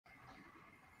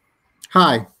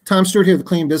Hi, Tom Stewart here with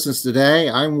Clean Business Today.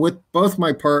 I'm with both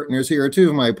my partners here, two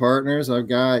of my partners. I've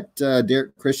got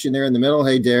Derek Christian there in the middle.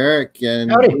 Hey, Derek, and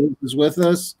Howdy. Bruce is with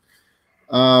us.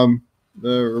 Um,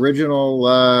 the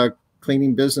original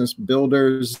cleaning business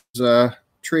builders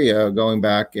trio, going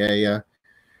back a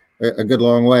good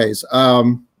long ways.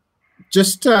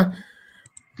 Just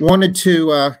wanted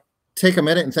to take a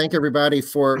minute and thank everybody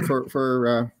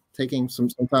for taking some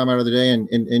time out of the day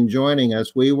and joining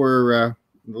us. We were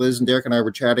Liz and Derek and I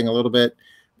were chatting a little bit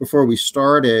before we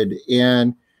started,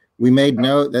 and we made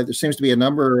note that there seems to be a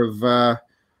number of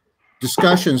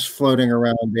discussions floating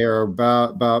around there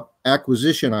about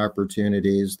acquisition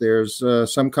opportunities. There's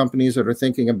some companies that are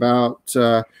thinking about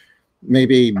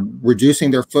maybe reducing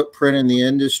their footprint in the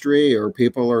industry, or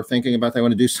people are thinking about they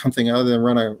want to do something other than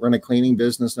run a cleaning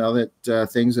business now that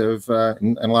things have,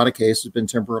 in a lot of cases, been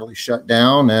temporarily shut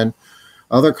down. And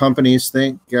other companies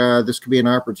think this could be an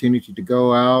opportunity to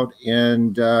go out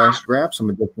and grab some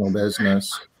additional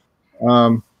business.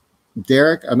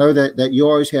 Derek, I know that you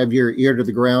always have your ear to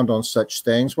the ground on such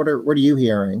things. What are you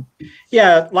hearing?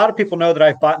 Yeah, a lot of people know that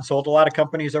I've bought and sold a lot of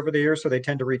companies over the years, so they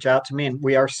tend to reach out to me, and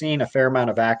we are seeing a fair amount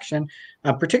of action,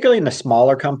 particularly in the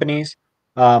smaller companies.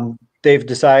 They've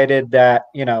decided that,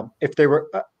 if they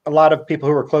were a lot of people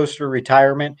who are close to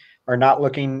retirement are not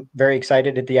looking very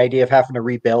excited at the idea of having to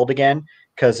rebuild again,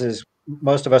 because as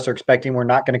most of us are expecting, we're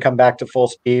not going to come back to full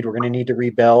speed. We're going to need to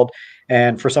rebuild.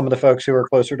 And for some of the folks who are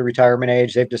closer to retirement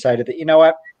age, they've decided that, you know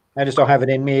what, I just don't have it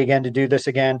in me again to do this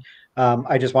again.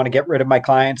 I just want to get rid of my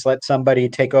clients, let somebody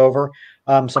take over.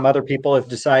 Some other people have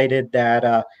decided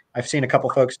that I've seen a couple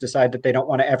folks decide that they don't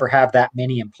want to ever have that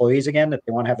many employees again, that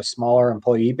they want to have a smaller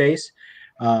employee base.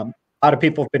 A lot of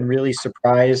people have been really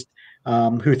surprised,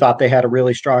 who thought they had a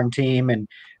really strong team. And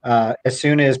as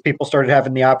soon as people started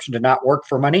having the option to not work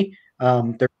for money,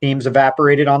 their teams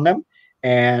evaporated on them.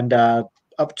 And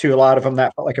up to a lot of them,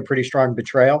 that felt like a pretty strong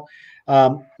betrayal.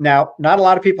 Now, not a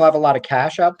lot of people have a lot of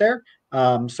cash out there.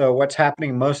 So what's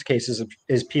happening in most cases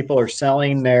is people are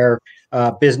selling their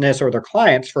business or their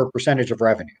clients for a percentage of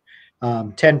revenue.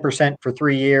 10% for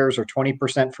 3 years or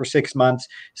 20% for 6 months,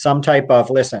 some type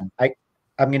of, listen,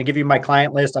 I'm going to give you my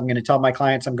client list. I'm going to tell my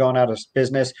clients I'm going out of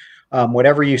business.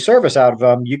 Whatever you service out of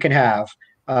them, you can have.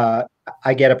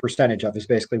 I get a percentage of is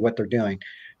basically what they're doing.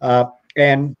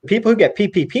 And people who get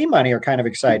PPP money are kind of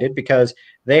excited because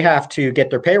they have to get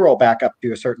their payroll back up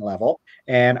to a certain level,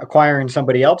 and acquiring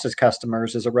somebody else's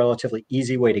customers is a relatively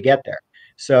easy way to get there.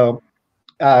 So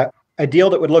a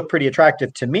deal that would look pretty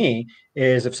attractive to me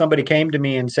is if somebody came to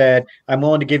me and said, I'm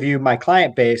willing to give you my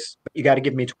client base, but you got to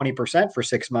give me 20% for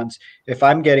 6 months. If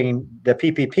I'm getting the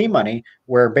PPP money,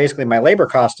 where basically my labor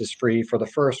cost is free for the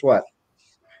first,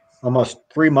 almost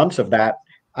 3 months of that,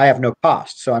 I have no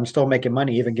cost. So I'm still making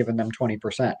money, even giving them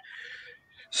 20%.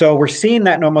 So we're seeing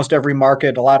that in almost every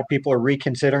market. A lot of people are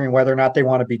reconsidering whether or not they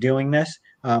want to be doing this.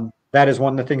 That is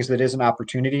one of the things that is an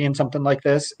opportunity in something like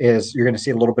this, is you're going to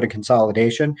see a little bit of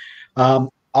consolidation.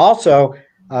 Also,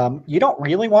 you don't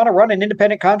really want to run an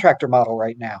independent contractor model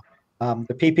right now.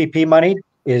 The PPP money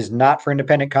is not for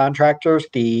independent contractors.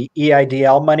 The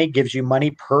EIDL money gives you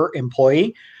money per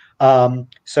employee.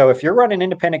 So if you're running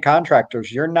independent contractors,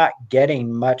 you're not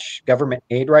getting much government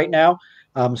aid right now.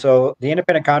 So the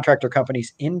independent contractor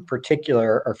companies in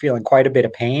particular are feeling quite a bit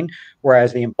of pain,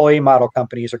 whereas the employee model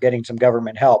companies are getting some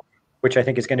government help, which I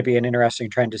think is going to be an interesting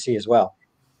trend to see as well.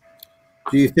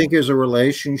 Do you think there's a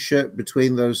relationship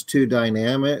between those two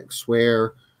dynamics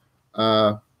where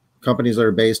companies that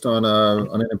are based on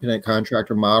an independent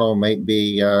contractor model might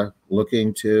be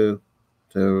looking to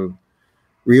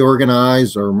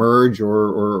reorganize or merge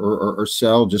or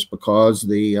sell just because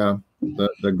the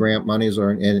grant monies are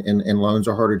and loans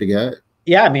are harder to get?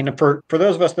 Yeah, I mean, for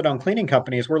those of us that own cleaning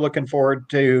companies, we're looking forward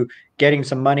to getting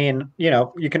some money. And,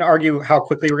 you can argue how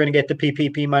quickly we're going to get the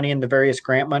PPP money and the various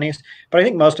grant monies, but I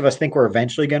think most of us think we're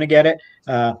eventually going to get it.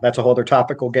 That's a whole other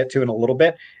topic we'll get to in a little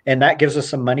bit. And that gives us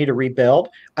some money to rebuild.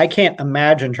 I can't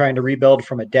imagine trying to rebuild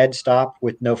from a dead stop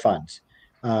with no funds.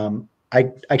 I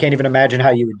can't even imagine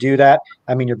how you would do that.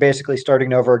 I mean, you're basically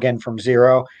starting over again from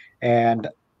zero. And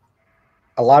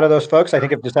a lot of those folks, I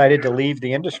think, have decided to leave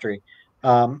the industry.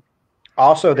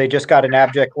 Also, they just got an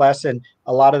abject lesson.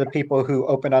 A lot of the people who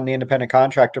opened on the independent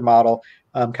contractor model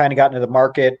kind of got into the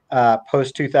market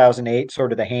post 2008,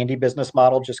 sort of the handy business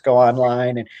model, just go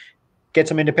online and get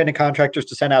some independent contractors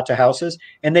to send out to houses.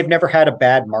 And they've never had a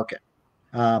bad market.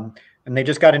 And they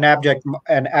just got an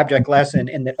abject lesson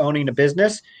in that owning a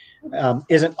business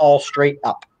isn't all straight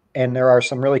up. And there are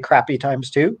some really crappy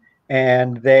times too.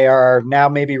 And they are now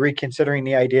maybe reconsidering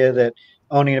the idea that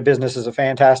owning a business is a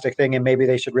fantastic thing, and maybe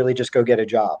they should really just go get a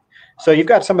job. So you've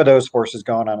got some of those forces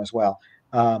going on as well.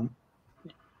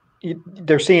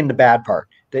 They're seeing the bad part,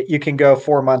 that you can go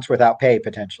 4 months without pay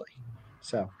potentially.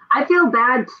 So I feel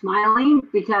bad smiling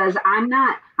because I'm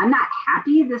not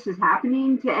happy this is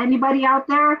happening to anybody out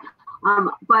there.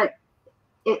 But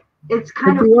it's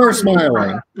kind of, you are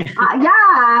smiling.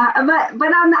 Yeah,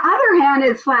 but on the other hand,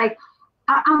 it's like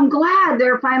I'm glad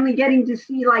they're finally getting to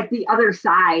see like the other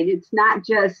side. It's not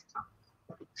just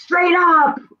straight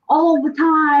up all the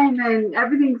time and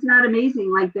everything's not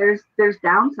amazing. Like there's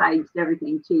downsides to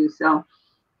everything too. So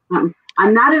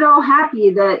I'm not at all happy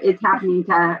that it's happening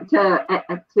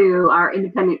to our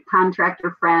independent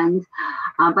contractor friends,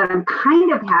 but I'm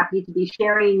kind of happy to be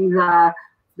sharing the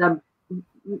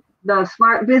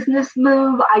smart business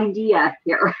move idea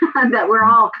here that we're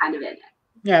all kind of in it.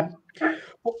 Yeah.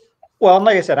 Well,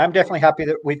 like I said, I'm definitely happy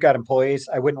that we've got employees.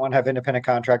 I wouldn't want to have independent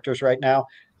contractors right now.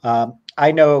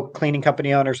 I know cleaning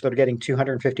company owners that are getting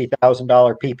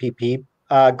 $250,000 PPP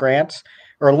grants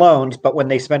or loans, but when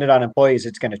they spend it on employees,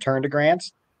 it's going to turn to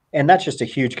grants. And that's just a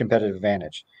huge competitive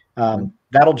advantage.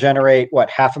 That'll generate,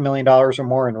 $500,000 or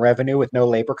more in revenue with no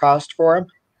labor cost for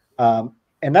them.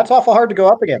 And that's awful hard to go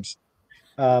up against.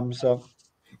 And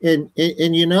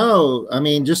I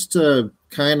mean, just to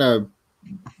kind of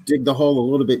dig the hole a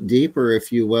little bit deeper,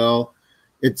 if you will,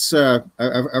 it's I've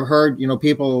heard,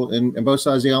 people in both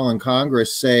sides of the aisle in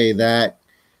Congress say that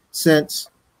since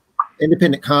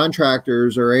independent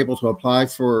contractors are able to apply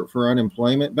for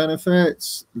unemployment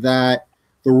benefits, that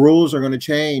the rules are going to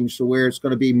change to where it's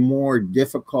going to be more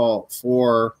difficult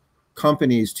for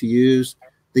companies to use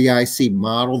the IC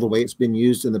model the way it's been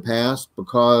used in the past,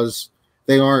 because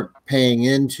they aren't paying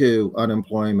into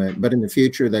unemployment, but in the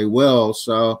future they will.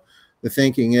 So the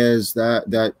thinking is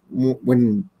that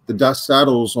when the dust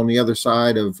settles on the other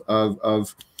side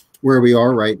of where we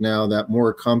are right now, that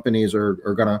more companies are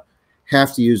going to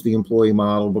have to use the employee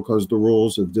model, because the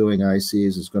rules of doing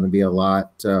ICs is going to be a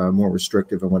lot more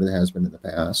restrictive than what it has been in the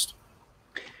past.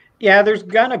 Yeah, there's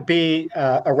going to be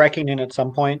a reckoning at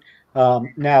some point.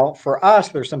 Now, for us,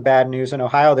 there's some bad news. In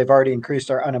Ohio, they've already increased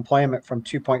our unemployment from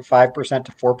 2.5%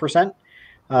 to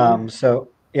 4%. So,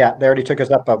 yeah, they already took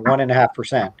us up by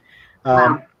 1.5%.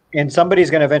 And somebody's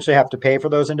going to eventually have to pay for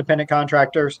those independent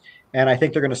contractors. And I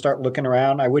think they're going to start looking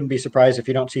around. I wouldn't be surprised if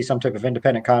you don't see some type of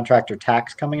independent contractor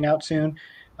tax coming out soon,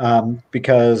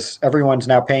 because everyone's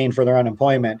now paying for their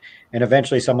unemployment. And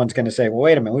eventually someone's going to say, well,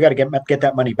 wait a minute, we got to get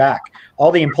that money back.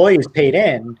 All the employees paid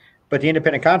in, but the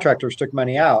independent contractors took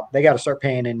money out. They got to start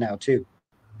paying in now too.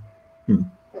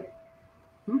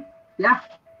 Yeah.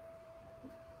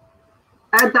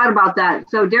 I thought about that.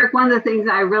 So, Derek, one of the things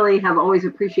I really have always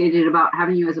appreciated about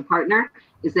having you as a partner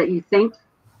is that you think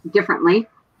differently,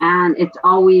 and it's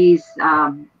always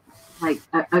like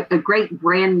a great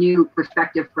brand new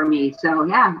perspective for me. So,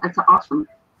 yeah, that's awesome.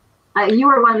 You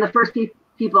were one of the first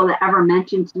people that ever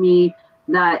mentioned to me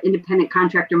the independent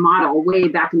contractor model way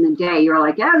back in the day. You were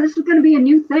like, yeah, this is going to be a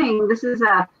new thing. This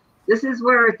is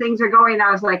where things are going. I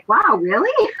was like, wow,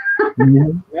 really?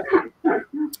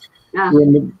 Yeah.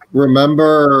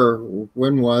 Remember,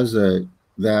 when was it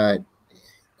that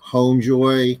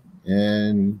Homejoy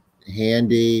and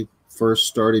Handy first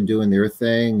started doing their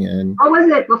thing? And what was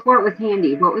it before it was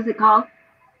Handy? What was it called?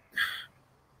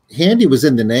 Handy was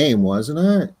in the name, wasn't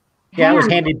it? Yeah, it was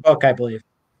Handy Book, I believe.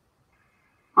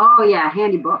 Oh yeah,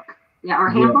 Handy Book. Yeah, or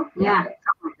Handbook. Yeah, something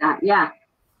like that. Yeah.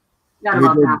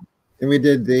 And we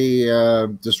did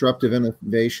the Disruptive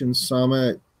Innovation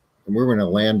Summit. And we were in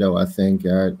Orlando, I think,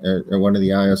 at one of the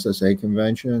ISSA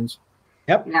conventions.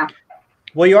 Yep. Yeah.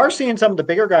 Well, you are seeing some of the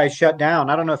bigger guys shut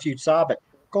down. I don't know if you saw, but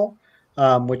Oracle,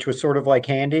 which was sort of like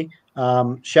Handy,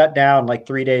 shut down like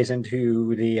 3 days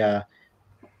into the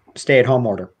stay-at-home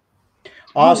order.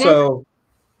 Also,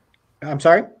 I'm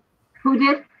sorry? Who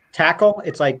did? Tackle.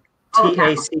 It's like Tackle.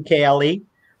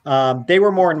 They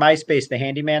were more in my space, the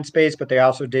handyman space, but they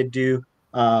also did do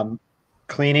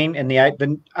cleaning. And the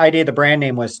idea, the brand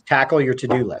name was Tackle Your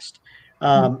To-Do List.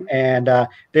 And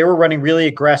they were running really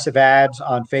aggressive ads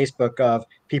on Facebook of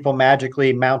people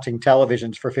magically mounting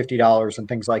televisions for $50 and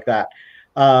things like that.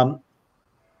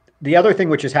 The other thing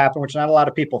which has happened, which not a lot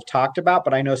of people have talked about,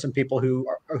 but I know some people who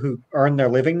earn their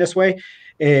living this way,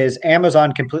 is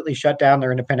Amazon completely shut down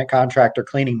their independent contractor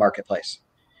cleaning marketplace.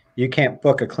 You can't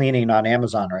book a cleaning on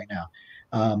Amazon right now.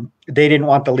 They didn't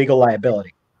want the legal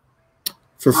liability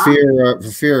for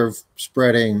fear of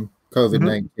spreading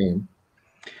COVID-19.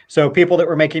 So people that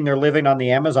were making their living on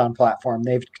the Amazon platform,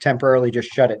 they've temporarily just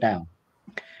shut it down.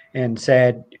 and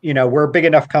said, you know, we're a big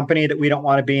enough company that we don't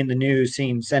want to be in the news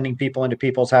sending people into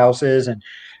people's houses and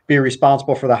be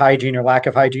responsible for the hygiene or lack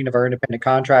of hygiene of our independent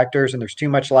contractors. And there's too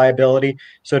much liability.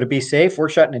 So to be safe, we're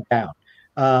shutting it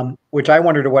down, which I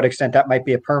wonder to what extent that might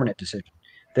be a permanent decision,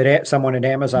 that someone at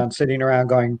Amazon sitting around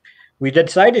going, we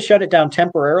decided to shut it down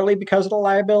temporarily because of the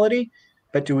liability,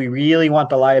 but do we really want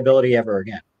the liability ever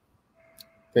again?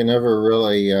 They never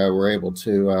really were able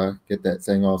to get that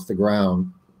thing off the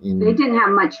ground. They didn't have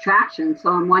much traction, so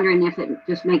I'm wondering if it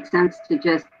just makes sense to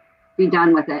just be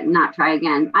done with it and not try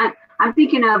again. I'm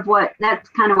thinking of that's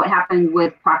kind of what happened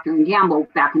with Procter & Gamble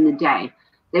back in the day.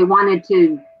 They wanted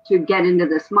to get into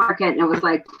this market, and it was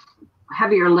like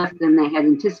heavier lift than they had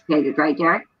anticipated, right,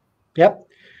 Derek? Yep.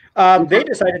 They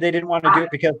decided they didn't want to do it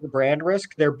because of the brand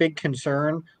risk. Their big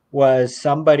concern was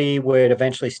somebody would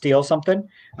eventually steal something.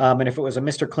 And if it was a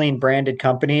Mr. Clean branded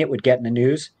company, it would get in the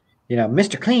news. You know,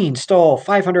 Mr. Clean stole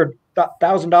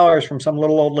 $500,000 from some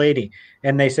little old lady.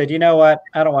 And they said, you know what?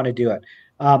 I don't want to do it.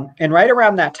 And right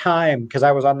around that time, because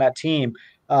I was on that team,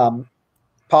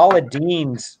 Paula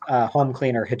Deen's home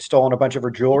cleaner had stolen a bunch of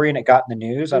her jewelry and it got in the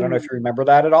news. I don't know if you remember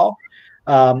that at all.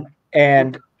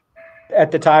 And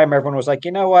at the time, everyone was like,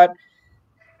 you know what?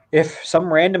 If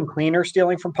some random cleaner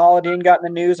stealing from Paula Deen got in the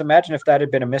news, imagine if that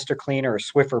had been a Mr. Clean or a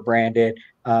Swiffer branded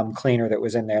cleaner that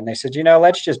was in there. And they said, you know,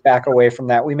 let's just back away from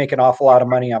that. We make an awful lot of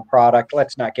money on product.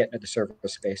 Let's not get into the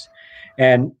service space.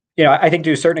 And, you know, I think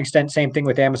to a certain extent, same thing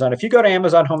with Amazon. If you go to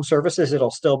Amazon Home Services,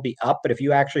 it'll still be up. But if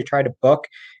you actually try to book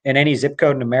in any zip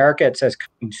code in America, it says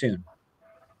coming soon.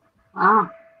 Oh,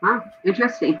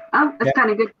 interesting. Oh, that's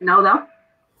kind of good to know, though.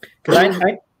 Because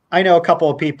I know a couple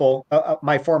of people,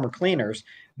 my former cleaners,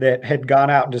 that had gone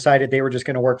out and decided they were just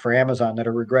going to work for Amazon that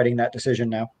are regretting that decision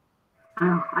now.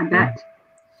 Oh, I bet.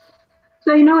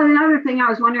 So, you know, another thing I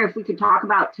was wondering if we could talk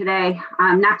about today,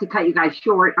 not to cut you guys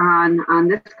short on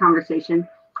this conversation,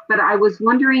 but I was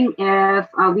wondering if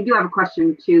we do have a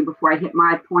question too. Before I hit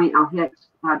my point, I'll hit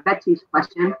Betsy's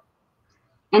question.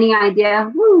 Any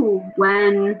idea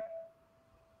when?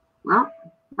 Well,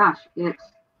 gosh, it's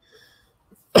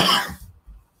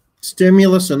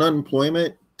stimulus and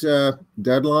unemployment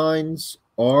deadlines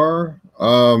are.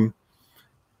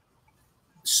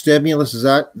 Stimulus, is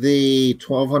that the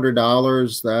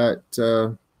 $1,200 that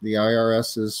the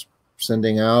IRS is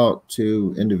sending out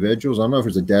to individuals? I don't know if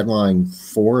there's a deadline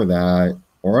for that,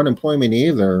 or unemployment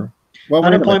either. Well,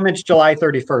 unemployment's July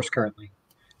 31st currently.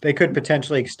 They could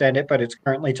potentially extend it, but it's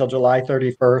currently till July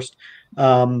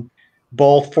 31st,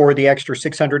 both for the extra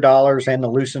 $600 and the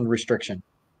loosened restriction.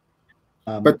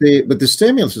 But the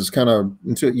stimulus is kind of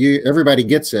until everybody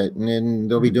gets it, and then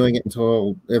they'll be doing it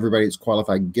until everybody that's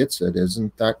qualified gets it.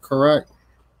 Isn't that correct?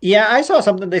 Yeah, I saw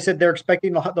something. They said they're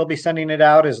expecting they'll be sending it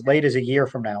out as late as a year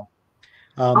from now.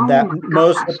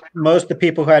 Most of the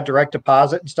people who had direct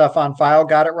deposit and stuff on file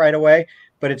got it right away,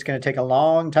 but it's going to take a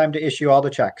long time to issue all the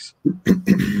checks.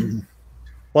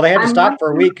 Well, they had to stop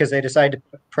for a week because they decided to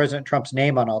put President Trump's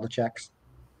name on all the checks,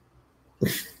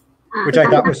 which I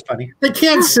thought was funny. They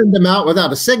can't send them out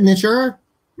without a signature.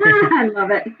 I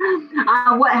love it.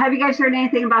 What have you guys heard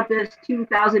anything about this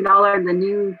 $2,000, the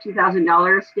new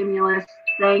 $2,000 stimulus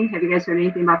thing? Have you guys heard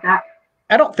anything about that?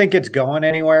 I don't think it's going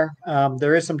anywhere.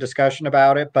 There is some discussion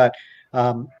about it, but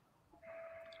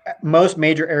most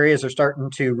major areas are starting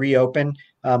to reopen.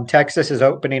 Texas is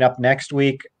opening up next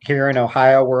week. Here in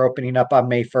Ohio, we're opening up on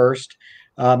May 1st.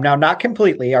 Now, not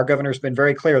completely. Our governor's been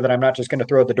very clear that I'm not just going to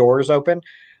throw the doors open.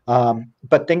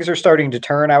 But things are starting to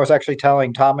turn. I was actually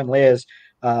telling Tom and Liz,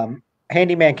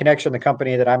 Handyman Connection, the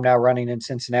company that I'm now running in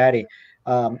Cincinnati,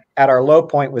 at our low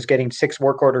point was getting 6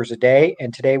 work orders a day.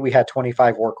 And today we had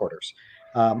 25 work orders.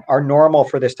 Our normal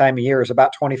for this time of year is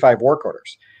about 25 work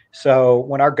orders. So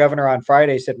when our governor on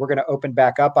Friday said, we're going to open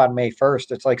back up on May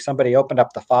 1st, it's like somebody opened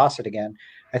up the faucet again.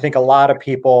 I think a lot of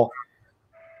people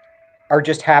are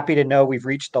just happy to know we've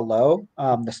reached the low.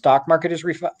 The stock market has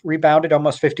rebounded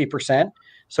almost 50%.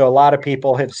 So a lot of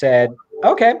people have said,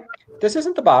 okay, this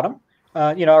isn't the bottom,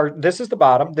 or this is the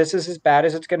bottom. This is as bad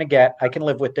as it's going to get. I can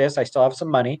live with this. I still have some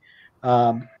money.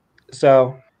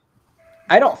 So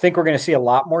I don't think we're going to see a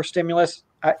lot more stimulus.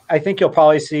 I think you'll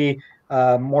probably see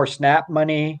more SNAP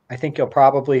money. I think you'll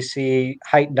probably see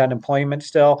heightened unemployment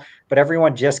still, but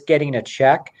everyone just getting a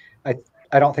check, I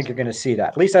don't think you're going to see that.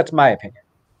 At least that's my opinion.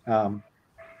 Of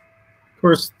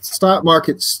course, the stock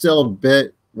market's still a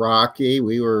bit rocky.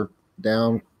 We were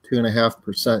down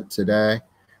 2.5% today.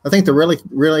 I think the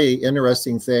really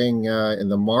interesting thing in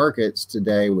the markets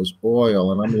today was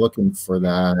oil, and I'm looking for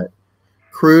that.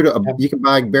 Crude, you can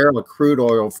buy a barrel of crude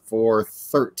oil for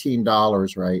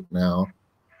 $13 right now.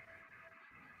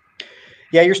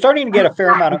 Yeah, you're starting to get a fair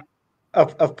amount of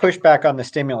of pushback on the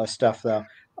stimulus stuff, though.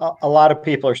 A lot of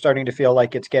people are starting to feel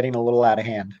like it's getting a little out of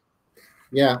hand.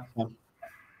 Yeah.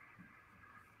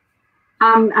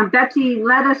 Betsy,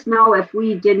 let us know if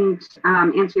we didn't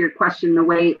answer your question the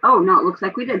way. Oh no, it looks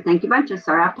like we did. Thank you, Bunches.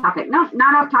 Sorry, off topic. No,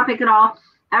 not off topic at all.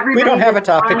 Everybody, we don't have a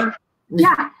topic.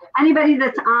 Yeah, anybody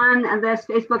that's on this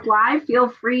Facebook Live, feel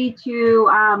free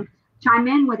to chime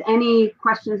in with any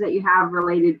questions that you have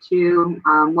related to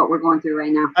what we're going through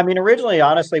right now. I mean, originally,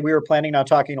 honestly, we were planning on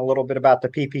talking a little bit about the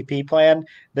PPP plan.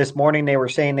 This morning, they were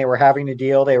saying they were having a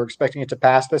deal. They were expecting it to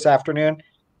pass this afternoon.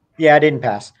 Yeah, it didn't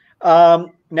pass.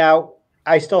 Now,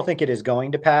 I still think it is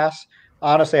going to pass.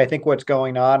 Honestly, I think what's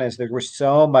going on is there was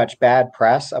so much bad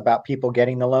press about people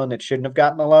getting the loan that shouldn't have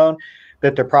gotten the loan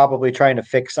that they're probably trying to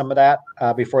fix some of that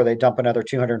before they dump another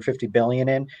 $250 billion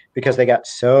in, because they got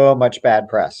so much bad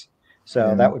press.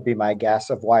 So that would be my guess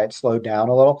of why it slowed down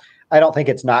a little. I don't think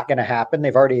it's not going to happen.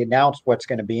 They've already announced what's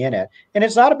going to be in it. And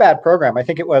it's not a bad program. I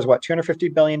think it was,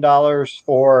 $250 billion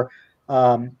for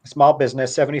small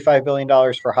business, $75 billion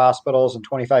for hospitals, and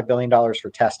 $25 billion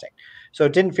for testing. So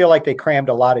it didn't feel like they crammed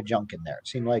a lot of junk in there. It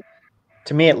seemed like,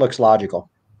 to me, it looks logical.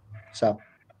 So.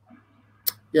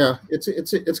 Yeah,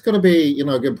 it's going to be,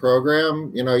 a good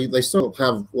program. They still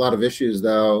have a lot of issues,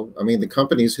 though. I mean, the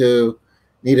companies who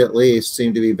need it least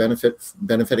seem to be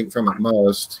benefiting from it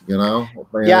most,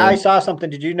 Yeah, I saw something.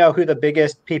 Did you know who the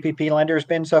biggest PPP lender has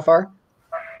been so far?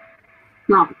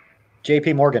 No.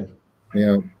 JP Morgan.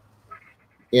 Yeah.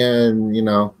 And,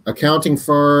 accounting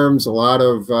firms, a lot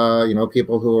of,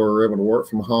 people who are able to work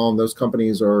from home, those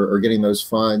companies are getting those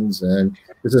funds, and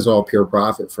this is all pure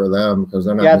profit for them because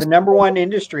they're not. Yeah, the number one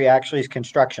industry actually is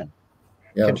construction.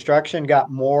 Yeah. Construction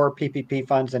got more PPP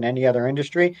funds than any other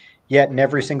industry, yet in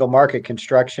every single market,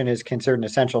 construction is considered an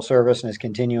essential service and is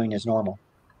continuing as normal.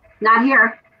 Not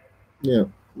here. Yeah,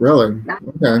 really? Not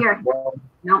okay. Here.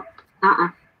 No.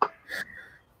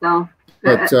 So.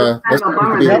 But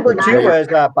number two was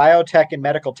biotech and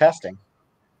medical testing.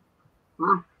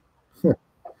 Wow.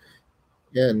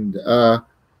 And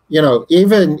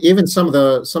even some of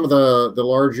the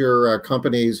larger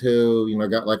companies who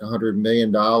got like $100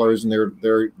 million and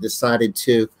they're decided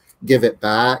to give it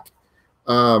back.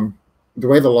 The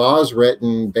way the law is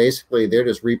written, basically they're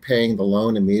just repaying the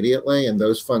loan immediately, and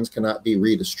those funds cannot be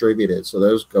redistributed. So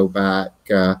those go back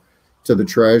to the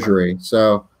Treasury.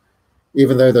 So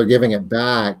even though they're giving it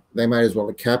back, they might as well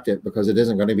have kept it because it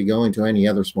isn't going to be going to any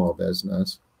other small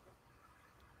business.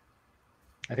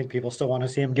 I think people still want to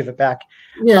see him give it back.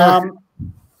 Yeah.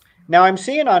 Now I'm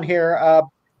seeing on here,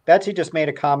 Betsy just made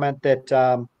a comment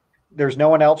that there's no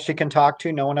one else she can talk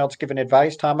to, no one else giving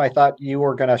advice. Tom, I thought you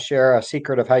were going to share a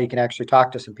secret of how you can actually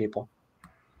talk to some people.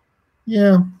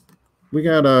 Yeah, we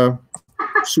got a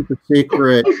super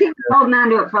secret. Holding on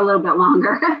to it for a little bit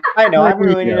longer. I know, I'm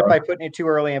ruining it by putting it too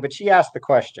early in, but she asked the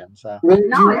question. So.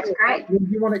 No, it's great. Do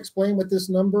you want to explain what this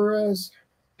number is?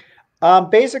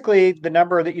 Basically, the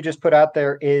number that you just put out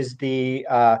there is the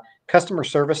customer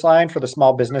service line for the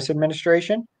Small Business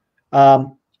Administration.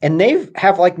 And they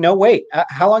have like no wait.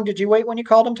 How long did you wait when you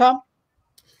called them, Tom?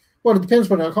 Well, it depends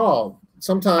when I call.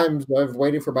 Sometimes I've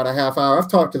waited for about a half hour. I've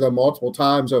talked to them multiple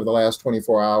times over the last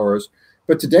 24 hours.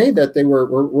 But today that they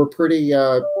were pretty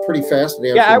fast.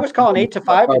 Yeah, I was calling 8 to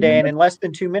 5 today, and in less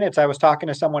than 2 minutes, I was talking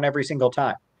to someone every single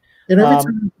time. And every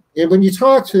time, and when you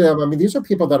talk to them, I mean, these are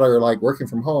people that are like working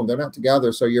from home. They're not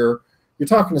together, so you're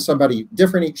talking to somebody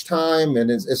different each time, and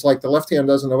it's like the left hand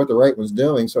doesn't know what the right one's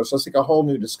doing. So it's just like a whole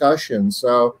new discussion.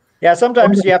 So yeah,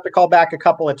 sometimes you have to call back a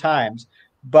couple of times.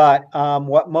 But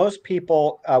what most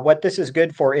people, what this is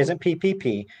good for isn't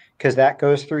PPP, because that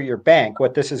goes through your bank.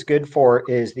 What this is good for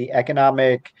is the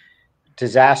economic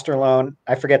disaster loan.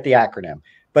 I forget the acronym,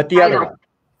 but the other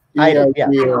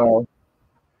one.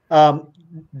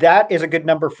 That is a good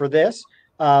number for this.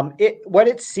 What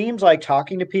it seems like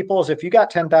talking to people is if you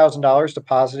got $10,000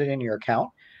 deposited in your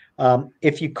account,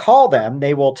 if you call them,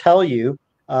 they will tell you,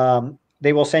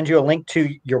 they will send you a link to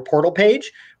your portal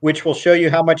page, which will show you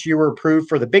how much you were approved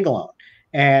for the big loan.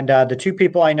 And the two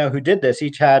people I know who did this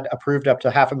each had approved up to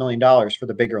 $500,000 for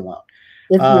the bigger loan.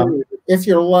 If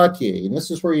you're lucky, and this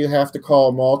is where you have to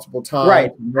call multiple times.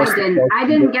 Right. I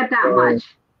didn't get that much.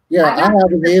 Yeah, I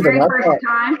haven't either.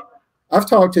 Time. I've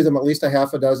talked to them at least a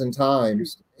half a dozen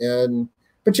times,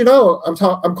 but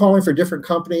I'm calling for different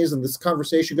companies, and this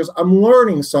conversation goes. I'm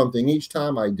learning something each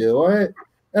time I do it,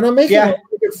 and I'm making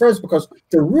good friends because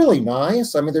they're really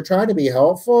nice. I mean, they're trying to be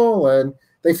helpful, and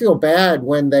they feel bad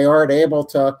when they aren't able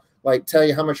to like tell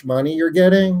you how much money you're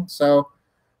getting. So,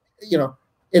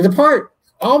 in the part,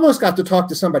 I almost got to talk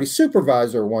to somebody's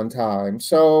supervisor one time.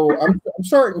 So I'm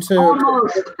starting to.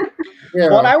 Almost. Yeah.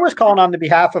 Well, and I was calling on the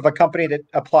behalf of a company that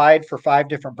applied for 5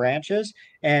 different branches,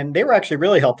 and they were actually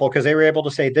really helpful because they were able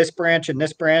to say this branch and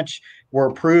this branch were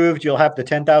approved. You'll have the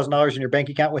 $10,000 in your bank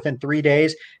account within 3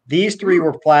 days. These 3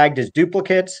 were flagged as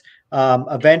duplicates.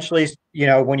 Eventually,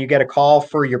 when you get a call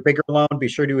for your bigger loan, be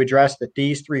sure to address that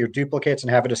these 3 are duplicates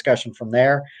and have a discussion from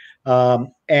there. We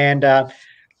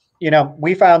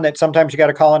found that sometimes you got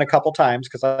to call in a couple times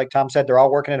because, like Tom said, they're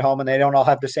all working at home and they don't all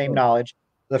have the same knowledge.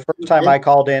 The first time I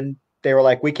called in, they were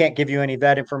like, we can't give you any of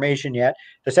that information yet.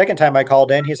 The second time I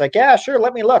called in, he's like, yeah, sure,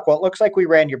 let me look. Well, it looks like we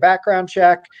ran your background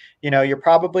check. You're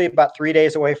probably about 3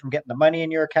 days away from getting the money in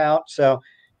your account. So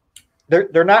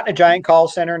they're not in a giant call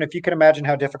center. And if you can imagine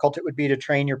how difficult it would be to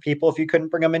train your people if you couldn't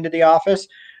bring them into the office,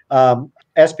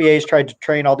 SBA's tried to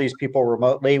train all these people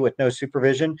remotely with no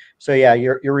supervision. So yeah,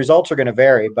 your results are going to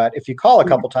vary. But if you call a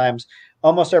couple times,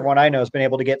 almost everyone I know has been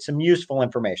able to get some useful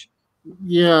information.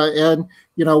 Yeah, and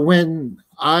when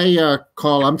I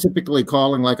call, I'm typically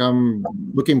calling like I'm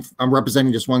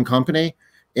representing just one company,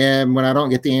 and when I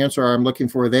don't get the answer I'm looking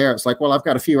for there, it's like, well, I've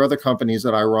got a few other companies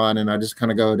that I run, and I just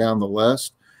kind of go down the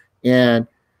list. And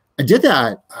I did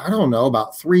that, I don't know,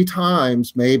 about 3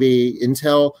 times maybe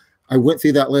until I went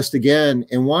through that list again.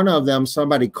 And one of them,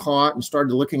 somebody caught and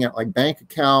started looking at like bank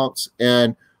accounts,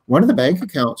 and one of the bank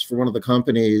accounts for one of the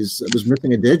companies was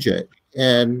missing a digit.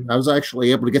 And I was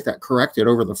actually able to get that corrected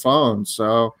over the phone.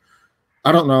 So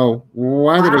I don't know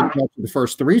why they didn't catch it the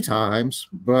first 3 times,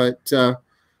 but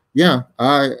yeah,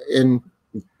 I'm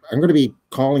going to be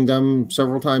calling them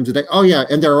several times a day. Oh yeah,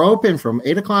 and they're open from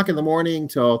 8 o'clock in the morning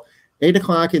till 8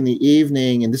 o'clock in the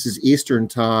evening, and this is Eastern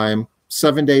time,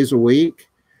 7 days a week.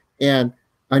 And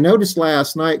I noticed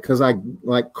last night, because I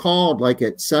called like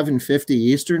at 7:50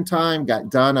 Eastern time, got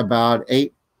done about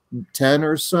 8:10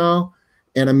 or so,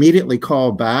 and immediately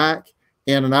called back,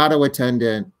 and an auto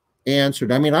attendant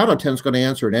answered. I mean, auto attendant's going to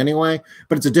answer it anyway,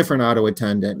 but it's a different auto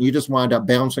attendant. You just wind up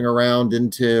bouncing around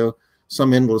into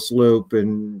some endless loop,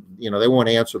 and they won't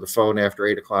answer the phone after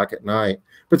 8 o'clock at night.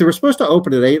 But they were supposed to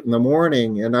open at 8 in the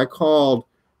morning, and I called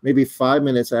maybe 5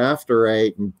 minutes after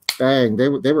 8, and bang, they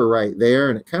were right there.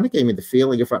 And it kind of gave me the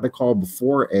feeling if I'd have called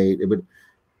before 8, it would.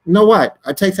 You know what?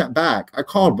 I take that back. I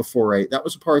called before 8. That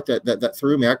was the part that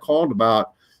threw me. I called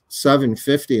about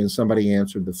 7:50 and somebody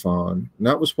answered the phone. And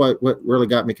that was what really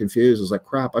got me confused. I was like,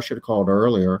 crap, I should have called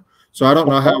earlier. So I don't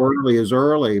know how early is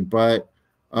early, but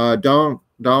don't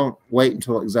wait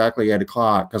until exactly 8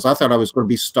 o'clock, because I thought I was going to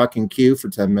be stuck in queue for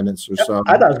 10 minutes or so.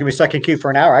 I thought I was going to be stuck in queue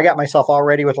for an hour. I got myself all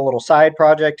ready with a little side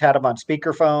project, had them on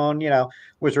speakerphone,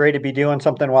 was ready to be doing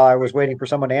something while I was waiting for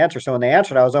someone to answer. So when they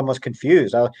answered, I was almost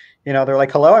confused. They're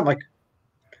like, hello. I'm like,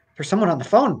 there's someone on the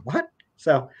phone. What?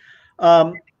 So,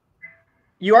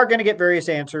 you are going to get various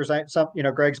answers.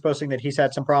 Greg's posting that he's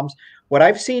had some problems. What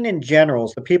I've seen in general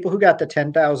is the people who got the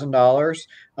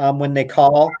 $10,000 when they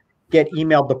call get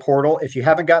emailed the portal. If you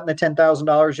haven't gotten the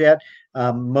 $10,000 yet,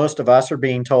 most of us are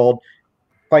being told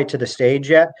quite to the stage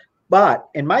yet. But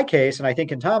in my case, and I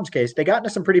think in Tom's case, they got into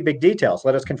some pretty big details.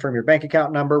 Let us confirm your bank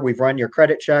account number. We've run your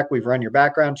credit check. We've run your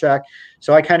background check.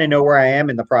 So I kind of know where I am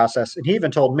in the process. And he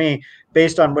even told me,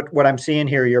 based on what I'm seeing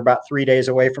here, you're about 3 days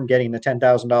away from getting the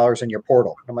 $10,000 in your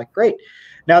portal. I'm like, great.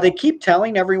 Now they keep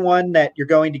telling everyone that you're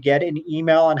going to get an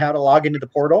email on how to log into the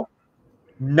portal.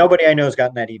 Nobody I know has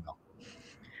gotten that email.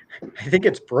 I think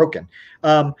it's broken.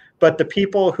 But the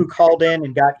people who called in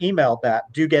and got emailed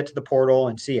that do get to the portal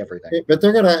and see everything. But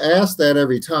they're going to ask that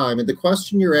every time. And the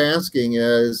question you're asking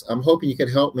is, I'm hoping you could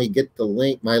help me get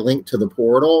my link to the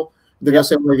portal. They're going to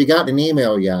say, well, have you gotten an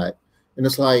email yet? And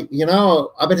it's like,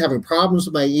 I've been having problems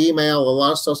with my email. A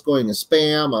lot of stuff's going to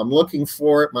spam. I'm looking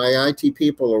for it. My IT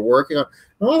people are working on it.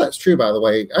 And all that's true, by the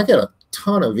way. I get a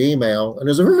ton of email, and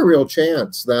there's a very real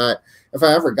chance that if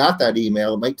I ever got that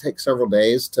email, it might take several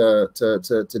days to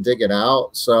dig it out.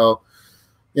 So,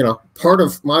 part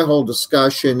of my whole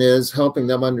discussion is helping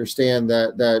them understand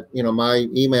that my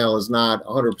email is not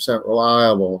 100%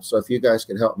 reliable. So if you guys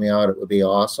could help me out, it would be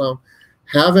awesome.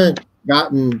 Haven't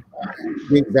gotten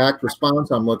the exact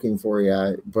response I'm looking for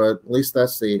yet, but at least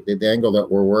that's the angle that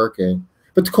we're working.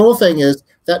 But the cool thing is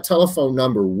that telephone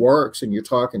number works, and you're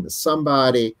talking to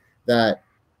somebody that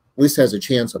at least has a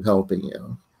chance of helping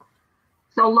you.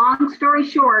 So long story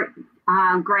short,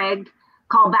 Greg,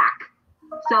 call back.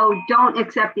 So don't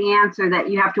accept the answer that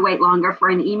you have to wait longer for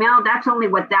an email. That's only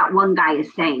what that one guy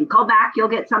is saying. Call back, you'll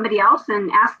get somebody else and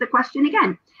ask the question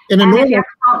again. Go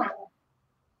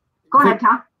ahead,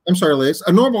 Tom. I'm sorry, Liz.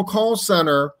 A normal call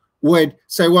center would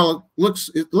say, well,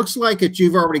 it looks like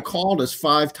you've already called us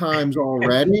 5 times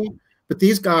already, but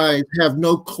these guys have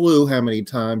no clue how many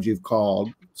times you've called.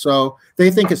 So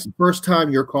they think it's the first time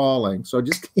you're calling. So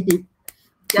just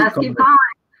Just keep calling.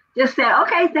 Just say,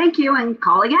 okay, thank you, and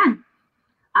call again.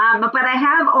 But I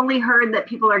have only heard that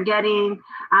people are getting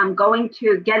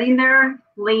their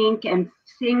link and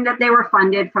seeing that they were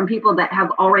funded from people that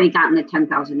have already gotten the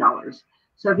 $10,000.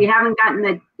 So if you haven't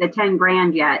gotten the 10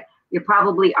 grand yet, you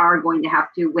probably are going to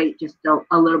have to wait just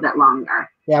a little bit longer.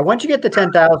 Yeah, once you get the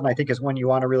 10,000, I think is when you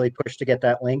want to really push to get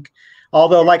that link.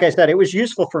 Although, like I said, it was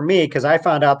useful for me because I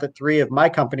found out that 3 of my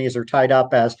companies are tied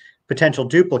up as potential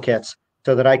duplicates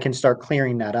so that I can start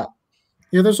clearing that up.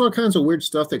 Yeah, there's all kinds of weird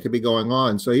stuff that could be going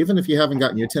on. So even if you haven't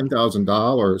gotten your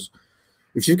 $10,000,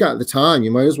 if you've got the time,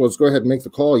 you might as well just go ahead and make the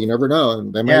call. You never know.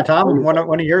 And they might Tom, one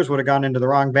of yours would have gone into the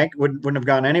wrong bank, wouldn't have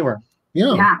gone anywhere.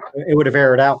 Yeah. It would have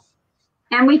errored out.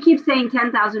 And we keep saying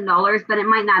 $10,000, but it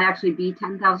might not actually be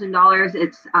 $10,000.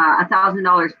 It's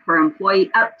 $1,000 per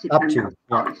employee, up to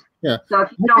 $10,000. Yeah. So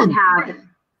if you don't have,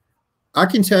 I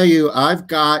can tell you, I've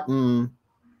gotten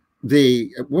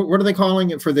what are they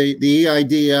calling it for the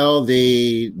EIDL,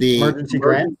 the emergency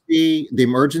grant, the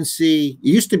emergency. It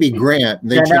used to be grant.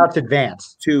 And now it's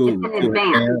advanced to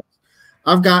advance.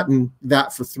 I've gotten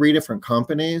that for 3 different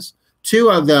companies.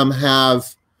 2 of them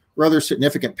have rather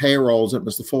significant payrolls. It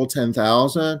was the full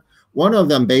 10,000. One of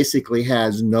them basically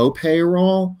has no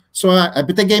payroll. So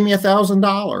but they gave me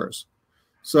 $1,000.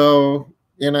 So,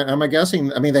 and I'm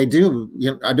guessing, I mean, they do,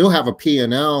 I do have a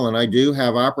P&L and I do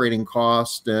have operating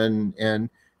cost and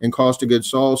cost of goods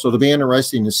sold. So it'll be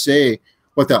interesting to see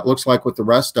what that looks like with the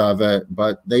rest of it.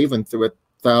 But they even threw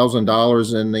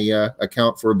 $1,000 in the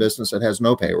account for a business that has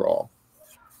no payroll.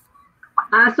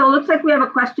 So it looks like we have a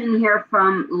question here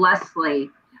from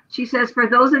Leslie. She says, for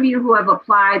those of you who have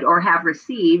applied or have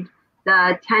received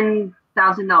the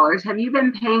 $10,000, have you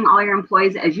been paying all your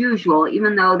employees as usual,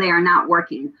 even though they are not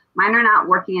working? Mine are not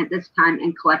working at this time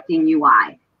and collecting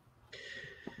UI.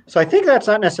 So I think that's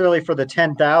not necessarily for the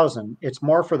 10,000. It's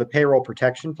more for the payroll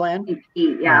protection plan.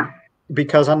 Yeah.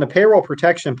 Because on the payroll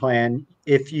protection plan,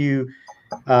 if you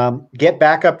get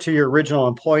back up to your original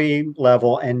employee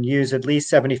level and use at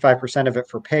least 75% of it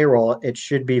for payroll, it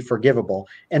should be forgivable.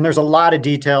 And there's a lot of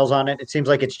details on it. It seems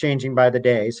like it's changing by the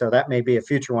day. So that may be a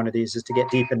future one of these, is to get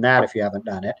deep in that if you haven't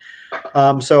done it.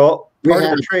 So we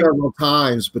have it several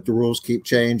times, but the rules keep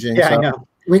changing. Yeah, so I know.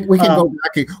 We can go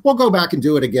back. We'll go back and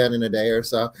do it again in a day or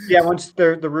so. Yeah, once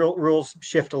the rules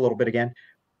shift a little bit again.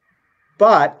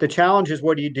 But the challenge is,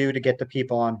 what do you do to get the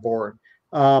people on board?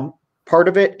 Part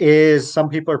of it is some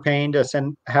people are paying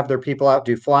to have their people out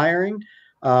do flyering.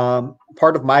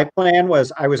 Part of my plan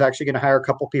was I was actually going to hire a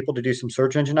couple people to do some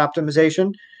search engine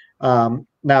optimization. Now,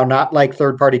 not like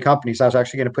third-party companies. I was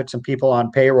actually going to put some people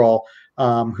on payroll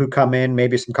who come in,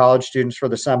 maybe some college students for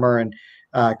the summer, and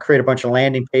create a bunch of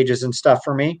landing pages and stuff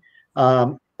for me.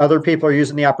 Other people are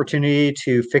using the opportunity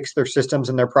to fix their systems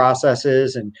and their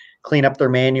processes and clean up their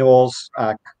manuals,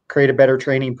 create a better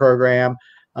training program.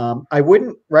 I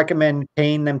wouldn't recommend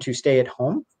paying them to stay at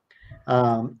home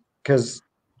because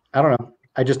I don't know.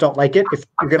 I just don't like it. If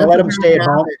you're going to let them stay at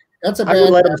home, that's a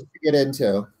bad habit to get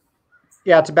into.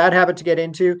 Yeah, it's a bad habit to get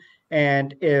into.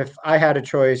 And if I had a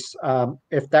choice,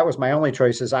 if that was my only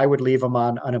choices, I would leave them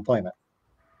on unemployment.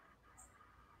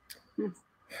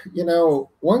 You know,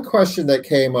 one question that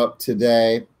came up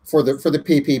today for the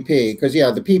PPP, because the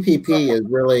PPP is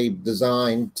really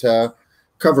designed to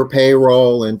cover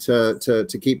payroll and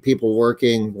to keep people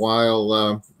working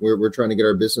while we're trying to get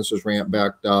our businesses ramped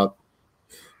back up.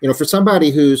 You know, for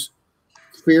somebody who's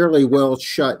fairly well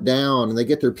shut down and they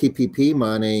get their PPP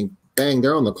money, bang,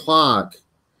 they're on the clock.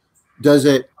 Is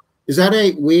that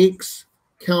 8 weeks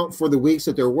count for the weeks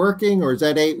that they're working, or is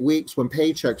that 8 weeks when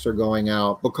paychecks are going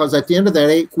out? Because at the end of that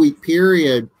 8-week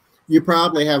period, you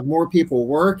probably have more people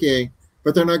working,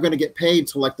 but they're not going to get paid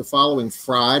till like the following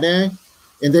Friday.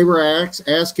 And they were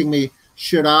asking me,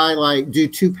 should I like do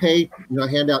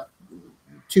hand out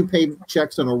 2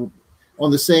 paychecks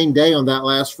on the same day on that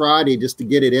last Friday just to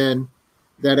get it in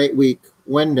that 8-week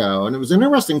window? And it was an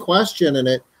interesting question, and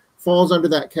it falls under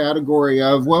that category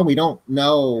of, well, we don't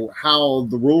know how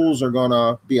the rules are going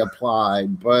to be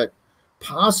applied, but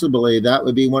possibly that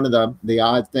would be one of the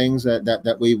odd things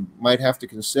that we might have to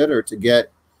consider to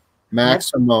get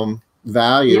maximum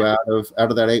value out of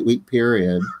that 8-week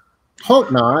period.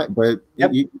 Hope not, but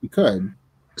you could.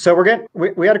 So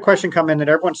we had a question come in that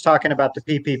everyone's talking about the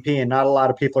PPP and not a lot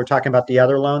of people are talking about the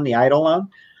other loan, the EIDL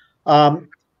loan.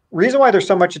 Reason why there's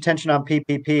so much attention on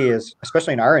PPP is,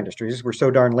 especially in our industries, we're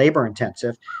so darn labor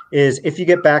intensive, is if you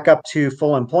get back up to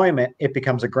full employment, it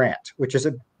becomes a grant, which is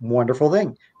a wonderful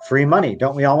thing. Free money.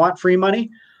 Don't we all want free money?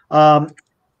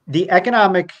 The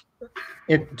economic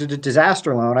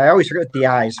disaster loan, I always forget what the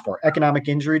I is for. Economic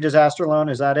injury disaster loan,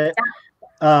 is that it?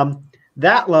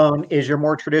 That loan is your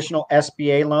more traditional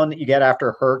SBA loan that you get after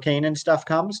a hurricane and stuff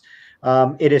comes.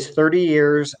 It is 30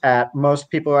 years at most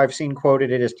people I've seen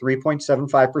quoted. It is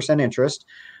 3.75% interest.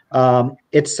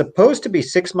 It's supposed to be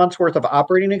 6 months worth of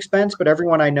operating expense, but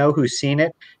everyone I know who's seen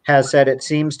it has said it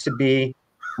seems to be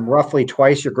roughly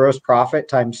twice your gross profit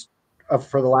times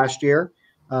for the last year.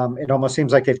 It almost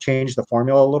seems like they've changed the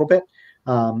formula a little bit.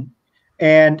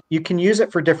 And you can use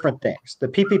it for different things. The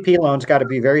PPP loan's got to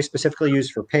be very specifically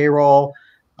used for payroll,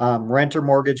 rent or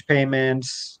mortgage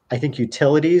payments, I think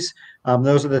utilities.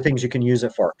 Those are the things you can use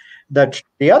it for.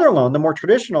 The other loan, the more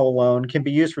traditional loan, can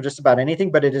be used for just about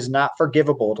anything, but it is not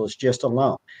forgivable. It is just a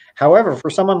loan. However,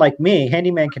 for someone like me,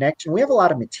 Handyman Connection, we have a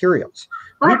lot of materials.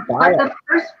 But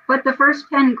the first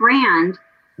 10 grand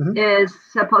is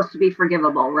supposed to be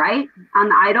forgivable, right? On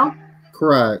the idle?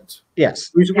 Correct. Yes.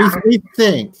 We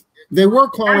think. They were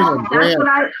calling it a grant.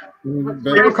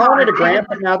 They were calling it a grant,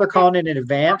 but now they're calling it an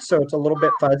advance, so it's a little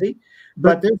bit fuzzy.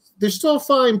 But there's still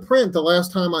fine print. The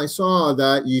last time I saw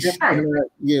that,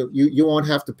 you won't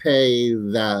have to pay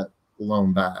that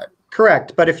loan back.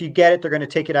 Correct. But if you get it, they're going to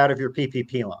take it out of your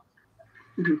PPP loan.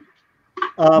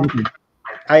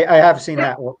 I have seen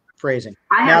that phrasing.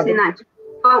 I have seen that.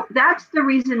 Well, that's the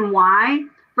reason why,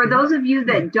 for those of you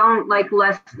that don't, like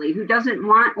Leslie, who doesn't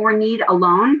want or need a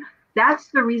loan, that's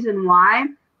the reason why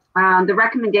the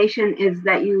recommendation is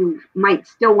that you might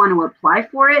still want to apply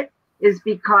for it, is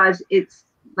because it's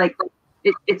like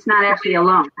it's not actually a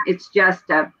loan. It's just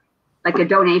like a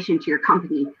donation to your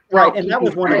company. Right. And that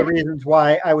was one of the reasons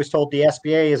why I was told the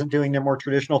SBA isn't doing their more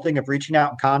traditional thing of reaching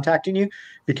out and contacting you,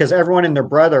 because everyone and their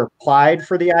brother applied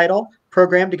for the EIDL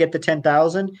program to get the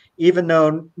 10,000, even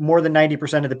though more than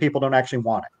 90% of the people don't actually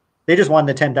want it. They just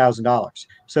wanted the $10,000.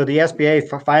 So the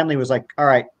SBA finally was like, all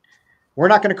right, we're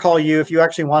not going to call you. If you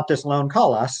actually want this loan,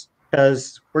 call us,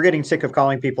 because we're getting sick of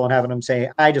calling people and having them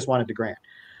say, I just wanted the grant.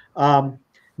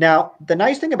 Now, the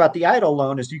nice thing about the EIDL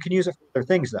loan is you can use it for other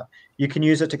things, though. You can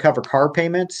use it to cover car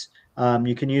payments.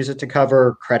 You can use it to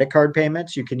cover credit card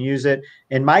payments. You can use it,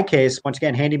 in my case, once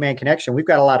again, Handyman Connection, we've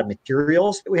got a lot of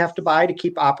materials that we have to buy to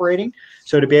keep operating.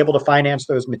 So to be able to finance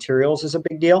those materials is a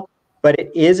big deal. But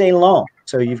it is a loan.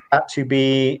 So you've got to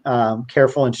be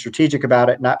careful and strategic about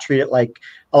it, not treat it like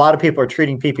a lot of people are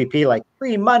treating PPP like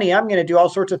free money. I'm going to do all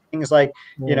sorts of things like,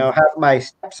 have my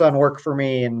stepson work for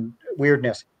me and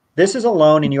weirdness. This is a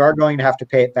loan and you are going to have to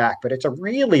pay it back, but it's a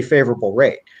really favorable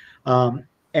rate.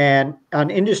 And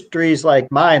on industries like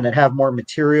mine that have more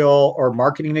material or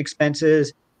marketing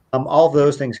expenses, all of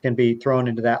those things can be thrown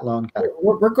into that loan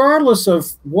category. Regardless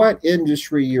of what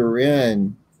industry you're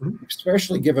in,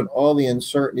 especially given all the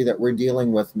uncertainty that we're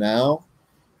dealing with now,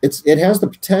 it has the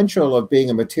potential of being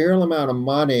a material amount of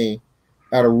money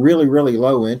at a really, really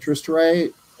low interest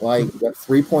rate, like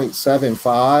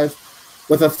 3.75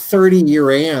 with a 30-year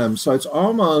AM. So it's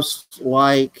almost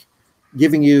like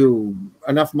giving you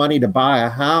enough money to buy a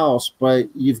house, but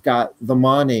you've got the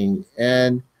money.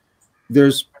 And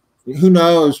there's who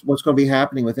knows what's going to be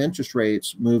happening with interest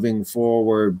rates moving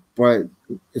forward, but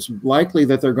it's likely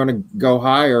that they're going to go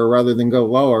higher rather than go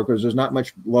lower, because there's not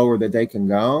much lower that they can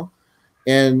go.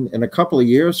 And in a couple of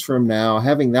years from now,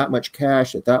 having that much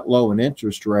cash at that low an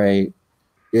interest rate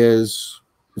it's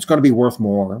going to be worth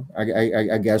more,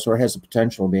 I guess, or it has the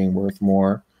potential of being worth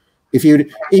more.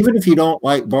 Even if you don't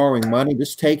like borrowing money,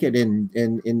 just take it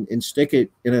and stick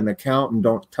it in an account and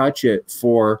don't touch it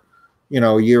for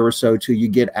a year or so till you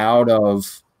get out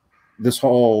of this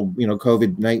whole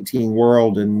COVID-19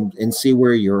 world and see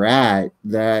where you're at.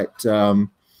 That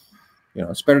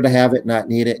it's better to have it, not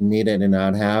need it, and need it and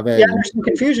not have it. Yeah, there's some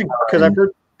confusion because I've heard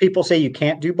people say you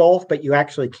can't do both, but you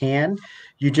actually can.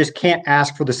 You just can't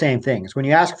ask for the same things. When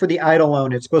you ask for the EIDL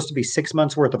loan, it's supposed to be 6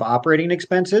 months worth of operating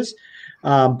expenses.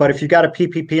 But if you've got a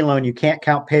PPP loan, you can't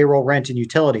count payroll, rent, and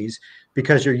utilities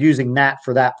because you're using that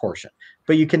for that portion.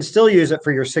 But you can still use it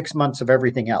for your 6 months of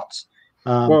everything else.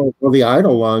 Well, the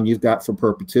EIDL loan you've got for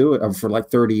perpetuity for like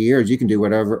 30 years. You can do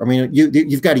whatever. I mean,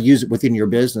 you've got to use it within your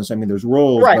business. I mean, there's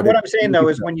rules. Right. What I'm saying though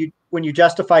is when you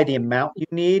justify the amount you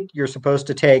need, you're supposed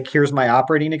to take, here's my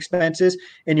operating expenses,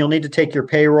 and you'll need to take your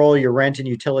payroll, your rent, and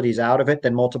utilities out of it,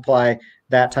 then multiply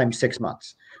that times 6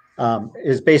 months.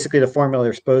 Is basically the formula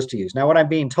they're supposed to use. Now, what I'm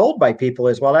being told by people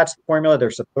is, well, that's the formula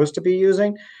they're supposed to be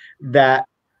using, that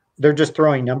they're just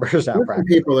throwing numbers out.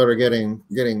 People that are getting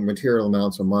material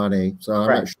amounts of money. So I'm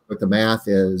not sure what the math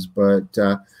is, but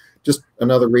just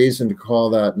another reason to call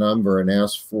that number and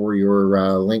ask for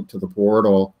your link to the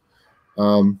portal.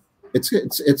 It's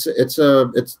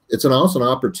an awesome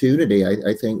opportunity,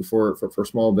 I think, for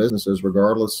small businesses,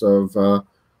 regardless of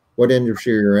what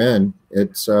industry you're in.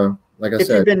 It's like I if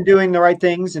said, you've been doing the right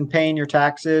things and paying your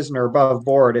taxes and are above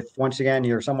board, if once again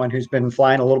you're someone who's been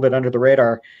flying a little bit under the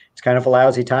radar, it's kind of a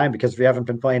lousy time, because if you haven't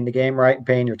been playing the game right and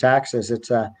paying your taxes, it's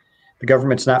the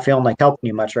government's not feeling like helping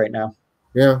you much right now.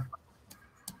 yeah.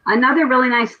 Another really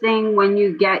nice thing when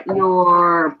you get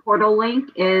your portal link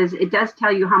is it does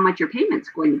tell you how much your payment's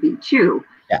going to be too.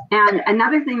 Yeah. And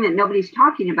another thing that nobody's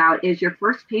talking about is your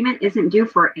first payment isn't due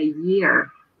for a year.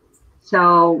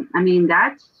 So, I mean,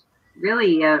 that's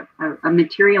really a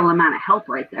material amount of help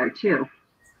right there too.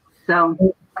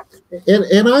 So,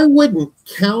 and I wouldn't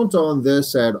count on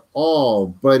this at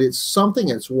all, but it's something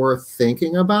that's worth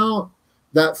thinking about.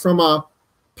 That from a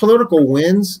political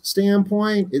wins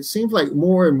standpoint, it seems like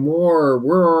more and more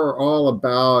we're all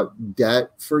about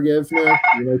debt forgiveness.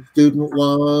 You know, student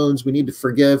loans. We need to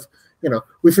forgive. You know,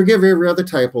 we forgive every other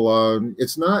type of loan.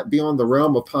 It's not beyond the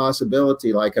realm of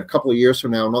possibility, like a couple of years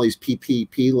from now, when all these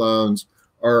PPP loans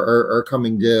are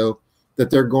coming due, that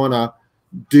they're going to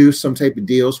do some type of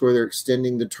deals where they're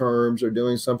extending the terms or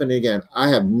doing something. Again, I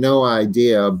have no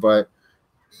idea, but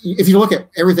if you look at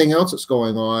everything else that's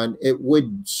going on, it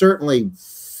would certainly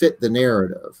fit the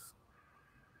narrative.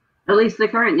 at least the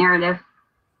current narrative.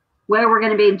 Where we're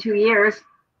going to be in 2 years.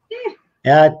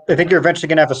 Yeah, I think you're eventually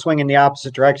going to have to swing in the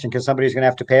opposite direction, because somebody's going to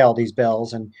have to pay all these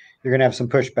bills and you're going to have some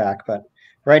pushback. But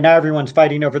right now, everyone's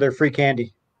fighting over their free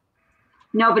candy.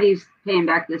 Nobody's paying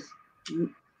back this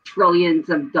trillions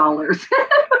of dollars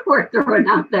we're throwing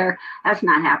out there. That's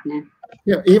not happening.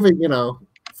 Yeah, even, you know,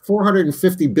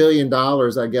 $450 billion,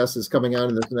 I guess, is coming out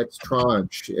in this next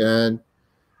tranche. And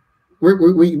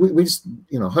we just,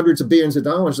 you know, hundreds of billions of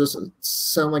dollars doesn't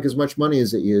sound like as much money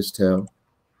as it used to.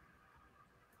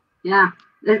 Yeah.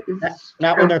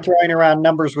 Not when they're throwing around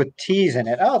numbers with T's in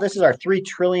it. Oh, this is our $3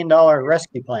 trillion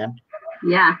rescue plan.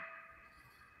 Yeah.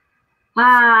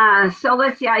 So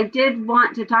let's see. I did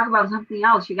want to talk about something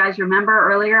else. You guys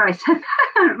remember earlier I said,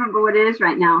 I don't remember what it is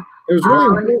right now. It was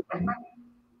really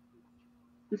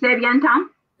say it again, Tom?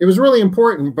 It was really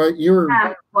important, but you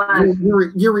Yeah,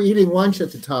 were eating lunch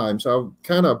at the time, so I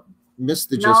kind of missed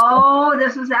the gist. No,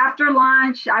 this was after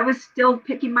lunch. I was still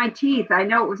picking my teeth. I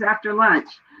know it was after lunch.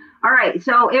 All right,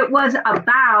 so it was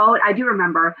about, I do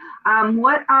remember,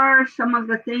 what are some of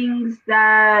the things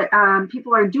that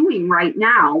people are doing right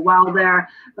now while they're,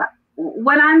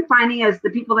 what I'm finding is the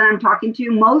people that I'm talking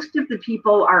to, most of the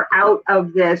people are out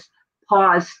of this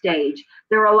pause stage.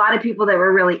 There were a lot of people that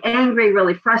were really angry,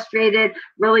 really frustrated,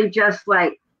 really just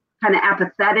like kind of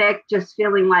apathetic, just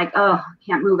feeling like, oh,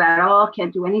 can't move at all,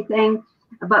 can't do anything.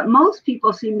 But most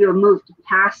people seem to have moved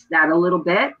past that a little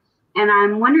bit. And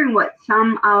I'm wondering what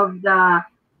some of the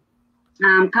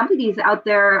companies out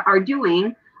there are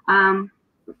doing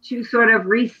to sort of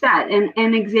reset. And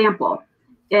an example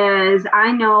is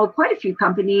I know quite a few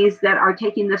companies that are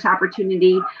taking this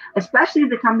opportunity, especially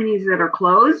the companies that are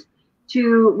closed,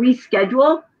 to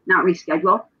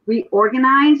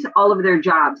reorganize all of their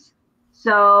jobs.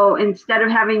 So instead of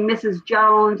having Mrs.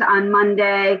 Jones on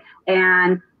Monday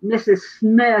and Mrs.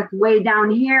 Smith way down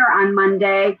here on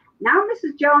Monday, now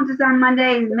Mrs. Jones is on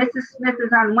Monday and Mrs. Smith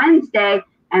is on Wednesday,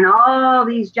 and all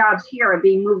these jobs here are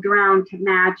being moved around to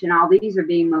match, and all these are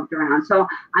being moved around. So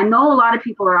I know a lot of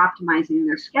people are optimizing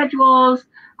their schedules.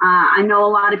 I know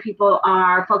a lot of people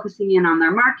are focusing in on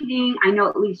their marketing. I know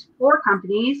at least 4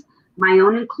 companies, my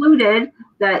own included,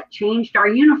 that changed our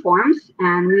uniforms,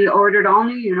 and we ordered all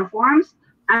new uniforms.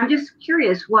 I'm just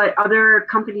curious what other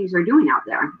companies are doing out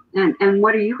there, and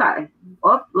what are you guys?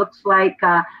 Oh, looks like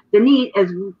Denise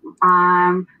is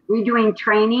redoing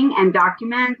training and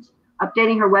documents,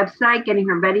 updating her website, getting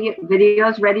her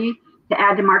videos ready to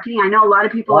add to marketing. I know a lot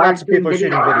of people are doing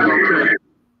video.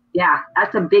 Yeah,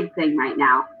 that's a big thing right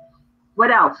now.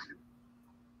 What else?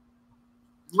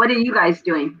 What are you guys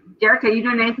doing? Derek, are you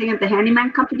doing anything at the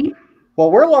handyman company? Well,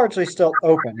 we're largely still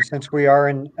open since we are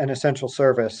in an essential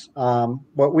service.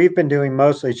 What we've been doing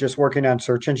mostly is just working on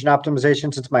search engine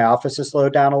optimization since my office has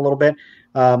slowed down a little bit.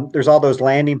 There's all those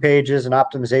landing pages and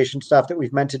optimization stuff that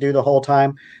we've meant to do the whole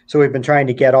time. So we've been trying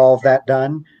to get all of that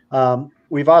done.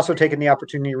 We've also taken the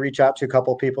opportunity to reach out to a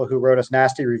couple of people who wrote us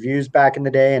nasty reviews back in the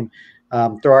day and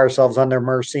throw ourselves on their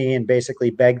mercy and basically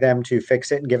beg them to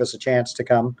fix it and give us a chance to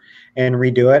come and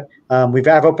redo it. We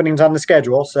have openings on the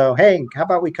schedule. So, hey, how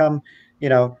about we come,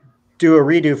 do a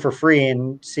redo for free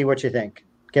and see what you think.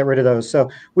 Get rid of those. So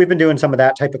we've been doing some of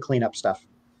that type of cleanup stuff.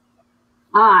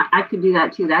 I could do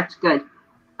that too. That's good.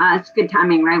 It's good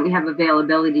timing, right? We have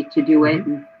availability to do it.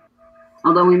 And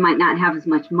although we might not have as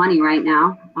much money right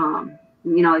now,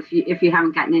 if you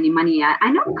haven't gotten any money yet.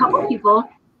 I know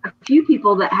a few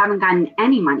people that haven't gotten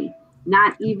any money,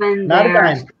 not even not a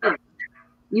dime.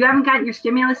 You haven't gotten your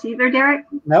stimulus either, Derek?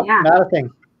 Nope, Yeah. not a thing.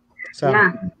 So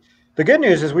Yeah. the good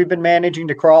news is we've been managing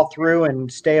to crawl through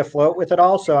and stay afloat with it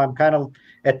all. So I'm kind of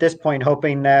at this point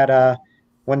hoping that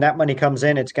when that money comes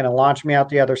in, it's going to launch me out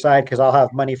the other side because I'll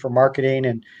have money for marketing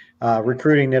and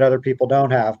recruiting that other people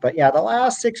don't have. But yeah, the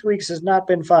last 6 weeks has not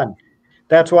been fun.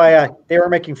 That's why they were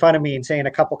making fun of me and saying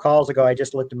a couple calls ago I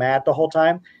just looked mad the whole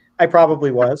time. I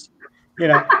probably was. You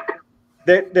know,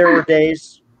 there were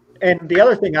days. And the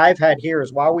other thing I've had here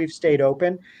is while we've stayed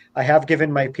open, I have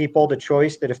given my people the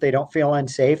choice that if they don't feel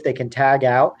unsafe, they can tag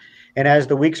out. And as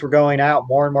the weeks were going out,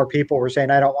 more and more people were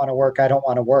saying, I don't want to work. I don't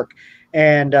want to work.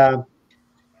 And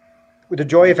the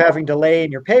joy of having delay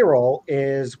in your payroll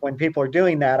is when people are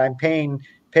doing that, I'm paying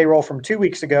payroll from 2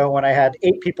 weeks ago when I had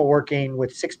 8 people working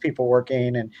with 6 people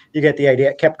working, and you get the idea.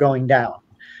 It kept going down.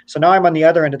 So now I'm on the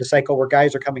other end of the cycle where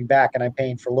guys are coming back and I'm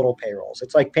paying for little payrolls.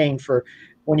 It's like paying for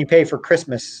when you pay for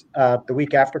Christmas, the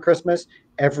week after Christmas,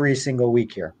 every single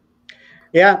week here.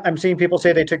 Yeah, I'm seeing people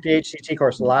say they took the HCT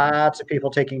course. Lots of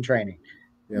people taking training.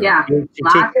 Yeah. The HCT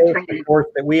Lots of course, training. the course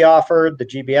that we offered, the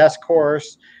GBS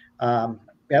course.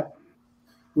 Yep.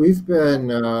 We've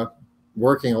been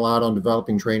working a lot on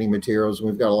developing training materials.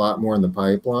 We've got a lot more in the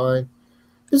pipeline.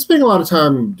 Been spending a lot of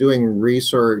time doing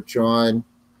research on,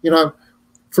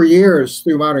 for years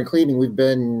through Modern Cleaning, we've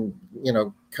been,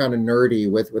 kind of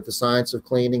nerdy with the science of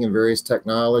cleaning and various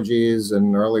technologies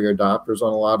and early adopters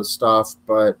on a lot of stuff.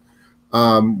 But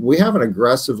we haven't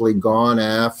aggressively gone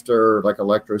after like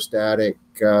electrostatic,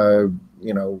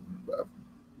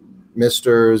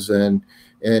 misters and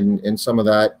some of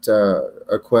that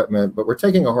equipment, but we're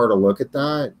taking a harder look at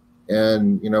that.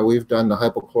 And we've done the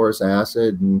hypochlorous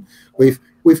acid, and we've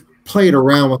played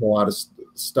around with a lot of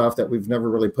stuff that we've never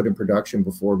really put in production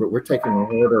before. But we're taking a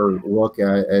harder look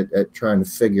at trying to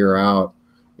figure out,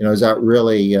 is that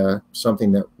really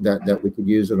something that we could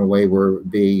use in a way where it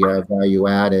would be value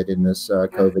added in this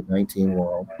COVID-19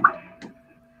 world.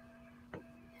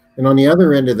 And on the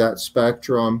other end of that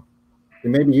spectrum,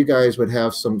 and maybe you guys would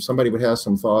have somebody would have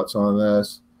some thoughts on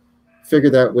this.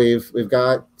 Figure that we've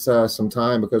got some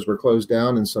time because we're closed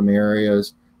down in some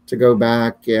areas to go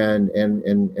back and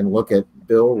look at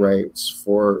bill rates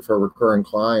for recurring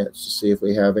clients to see if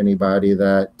we have anybody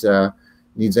that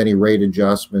needs any rate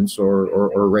adjustments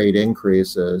or rate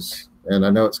increases. And I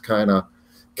know it's kind of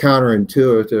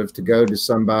counterintuitive to go to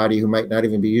somebody who might not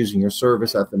even be using your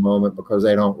service at the moment because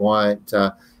they don't want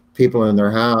people in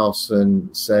their house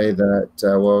and say that,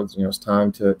 well, it's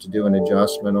time to do an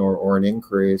adjustment or an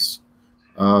increase.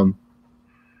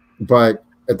 But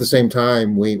at the same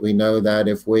time, we know that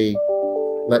if we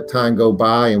let time go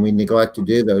by and we neglect to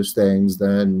do those things,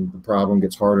 then the problem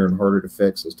gets harder and harder to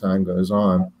fix as time goes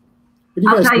on.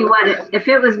 I'll tell you what, if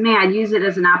it was me, I'd use it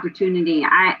as an opportunity.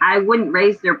 I wouldn't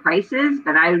raise their prices,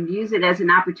 but I would use it as an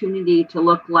opportunity to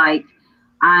look like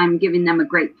I'm giving them a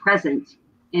great present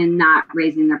in not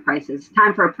raising their prices.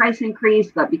 Time for a price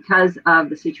increase, but because of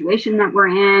the situation that we're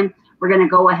in, we're going to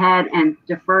go ahead and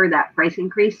defer that price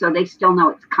increase so they still know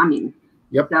it's coming.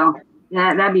 Yep. So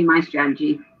that'd be my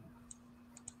strategy.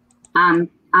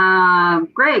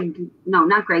 Greg, no,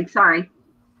 not Greg, sorry.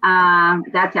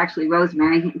 That's actually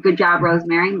Rosemary. Good job,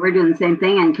 Rosemary. We're doing the same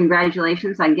thing, and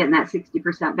congratulations on getting that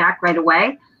 60% back right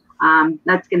away.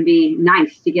 That's going to be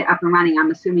nice to get up and running.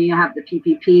 I'm assuming you have the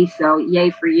PPP, so yay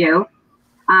for you.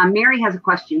 Mary has a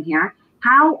question here.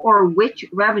 How or which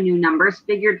revenue numbers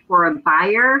figured for a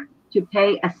buyer to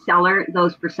pay a seller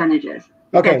those percentages?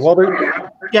 Okay, well,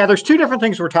 there's two different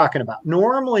things we're talking about.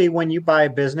 Normally, when you buy a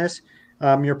business,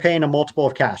 you're paying a multiple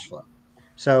of cash flow.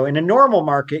 So in a normal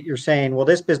market, you're saying, well,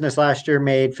 this business last year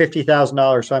made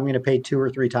 $50,000, so I'm going to pay 2 or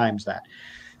 3 times that.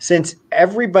 Since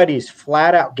everybody's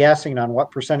flat out guessing on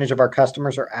what percentage of our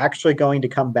customers are actually going to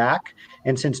come back,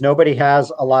 and since nobody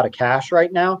has a lot of cash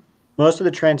right now, most of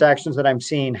the transactions that I'm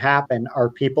seeing happen are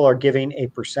people are giving a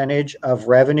percentage of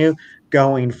revenue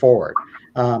going forward.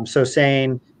 So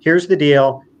saying, here's the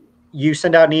deal. You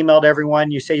send out an email to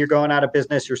everyone. You say you're going out of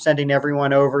business. You're sending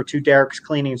everyone over to Derek's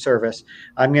cleaning service.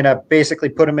 I'm going to basically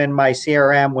put them in my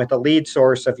CRM with a lead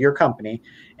source of your company,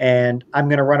 and I'm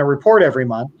going to run a report every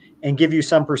month and give you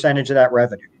some percentage of that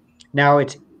revenue. Now,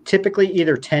 it's typically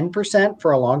either 10%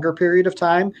 for a longer period of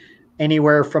time,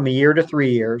 anywhere from a year to 3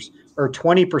 years, or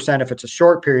 20% if it's a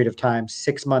short period of time,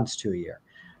 6 months to a year.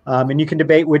 And you can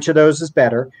debate which of those is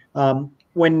better.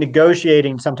 When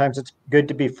negotiating, sometimes it's good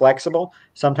to be flexible.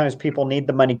 Sometimes people need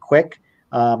the money quick.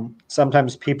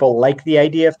 Sometimes people like the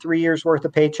idea of 3 years worth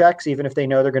of paychecks, even if they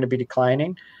know they're going to be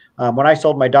declining. When I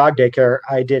sold my dog daycare,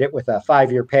 I did it with a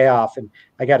 5-year payoff. And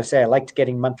I got to say, I liked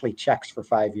getting monthly checks for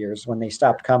 5 years. When they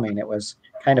stopped coming, it was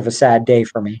kind of a sad day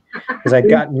for me because I'd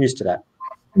gotten used to that.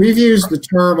 we've used the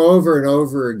term over and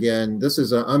over again. This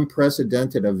is an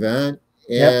unprecedented event,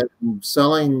 and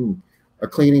selling a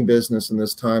cleaning business in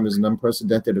this time is an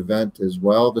unprecedented event as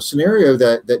well. The scenario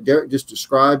that Derek just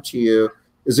described to you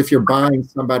is if you're buying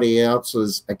somebody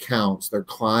else's accounts, their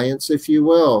clients, if you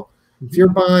will. If you're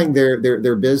buying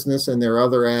their business and their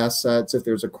other assets, if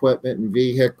there's equipment and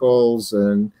vehicles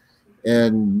and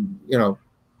you know,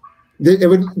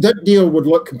 that deal would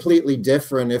look completely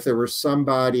different if there was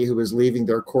somebody who was leaving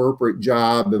their corporate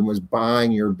job and was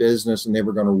buying your business, and they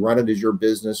were going to run it as your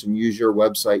business and use your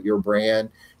website, your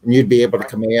brand, and you'd be able to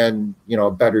command, you know,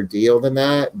 a better deal than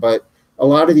that. But a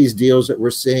lot of these deals that we're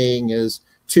seeing is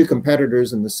two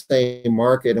competitors in the same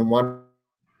market, and one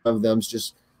of them's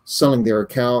just selling their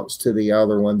accounts to the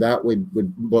other one. That would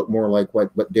look more like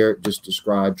what Derek just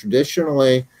described.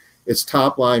 Traditionally, it's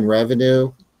top line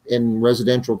revenue. In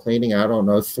residential cleaning, I don't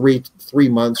know, three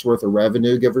months worth of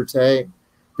revenue, give or take.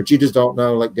 But you just don't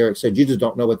know, like Derek said, you just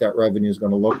don't know what that revenue is going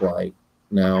to look like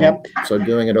now. Yep. So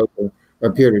doing it over a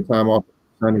period of time off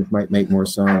percentage might make more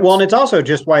sense. Well, and it's also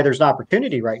just why there's an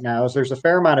opportunity right now is there's a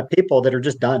fair amount of people that are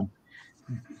just done.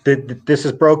 This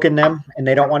has broken them and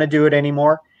they don't want to do it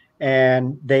anymore.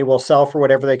 And they will sell for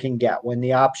whatever they can get. When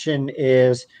the option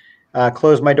is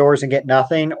close my doors and get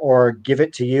nothing, or give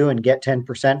it to you and get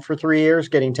 10% for 3 years.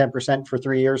 Getting 10% for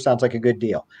 3 years sounds like a good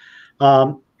deal.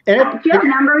 Do you have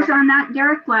numbers on that,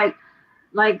 Derek? Like,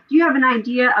 do you have an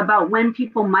idea about when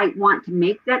people might want to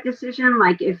make that decision?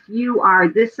 Like, if you are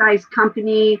this size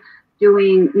company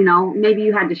doing, you know, maybe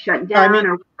you had to shut down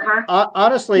or whatever.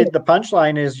 Honestly, the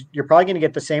punchline is you're probably going to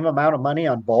get the same amount of money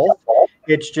on both.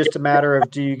 It's just a matter of,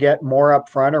 do you get more up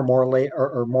front or more late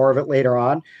or more of it later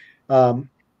on?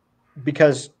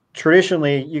 Because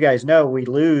traditionally, you guys know, we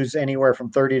lose anywhere from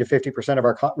 30 to 50% of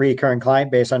our recurring client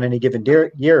base on any given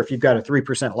year if you've got a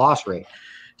 3% loss rate.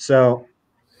 So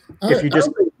if you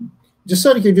just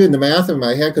so that you're doing the math in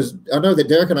my head, because I know that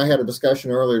Derek and I had a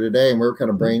discussion earlier today and we were kind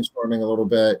of brainstorming a little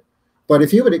bit. But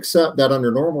if you would accept that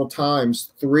under normal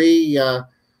times, 3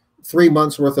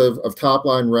 months worth of top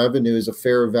line revenue is a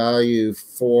fair value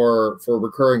for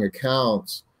recurring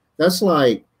accounts, that's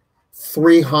like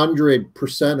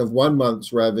 300% of 1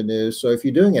 month's revenue. So if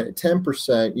you're doing it at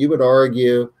 10%, you would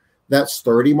argue that's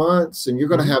 30 months, and you're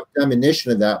going to have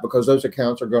diminution of that because those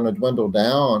accounts are going to dwindle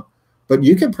down. But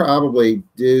you can probably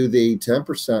do the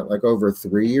 10% like over a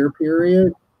 3-year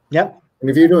period. Yep. And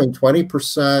if you're doing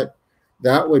 20%,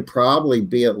 that would probably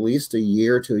be at least a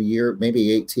year to a year,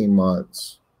 maybe 18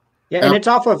 months. Yeah, and it's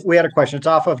off of, we had a question, it's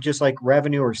off of just like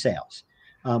revenue or sales.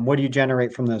 What do you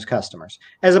generate from those customers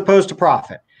as opposed to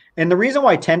profit? And the reason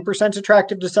why 10% is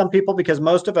attractive to some people, because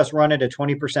most of us run at a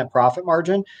 20% profit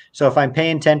margin. So if I'm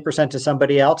paying 10% to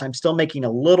somebody else, I'm still making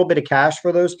a little bit of cash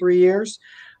for those 3 years.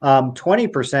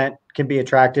 20% can be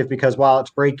attractive because while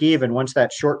it's break even, once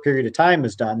that short period of time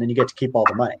is done, then you get to keep all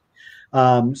the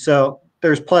money. So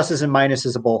there's pluses and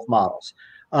minuses of both models.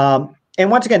 And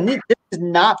once again, this is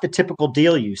not the typical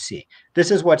deal you see.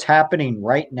 This is what's happening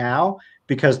right now,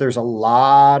 because there's a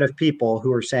lot of people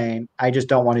who are saying, I just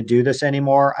don't want to do this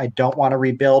anymore. I don't want to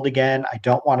rebuild again. I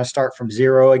don't want to start from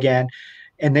zero again.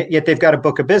 And yet they've got a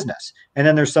book of business. And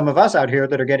then there's some of us out here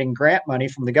that are getting grant money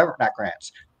from the government, not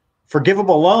grants,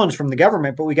 forgivable loans from the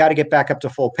government, but we got to get back up to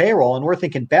full payroll. And we're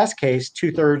thinking best case,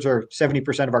 2/3 or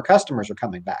 70% of our customers are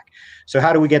coming back. So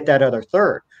how do we get that other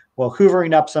third? Well,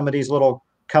 hoovering up some of these little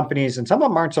companies, and some of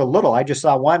them aren't so little. I just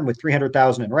saw one with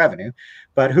 300,000 in revenue,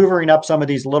 but hoovering up some of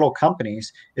these little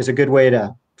companies is a good way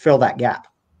to fill that gap.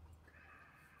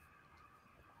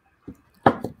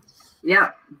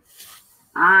 Yep.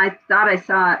 I thought I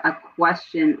saw a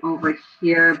question over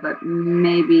here, but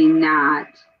maybe not.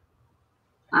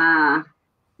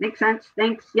 Makes sense.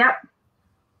 Thanks. Yep.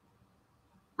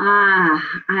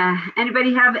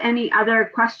 Anybody have any other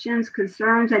questions,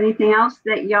 concerns, anything else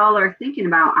that y'all are thinking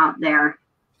about out there?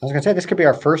 I was going to say, this could be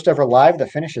our first ever live that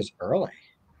finishes early.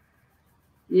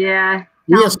 Yeah.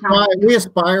 We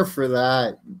aspire for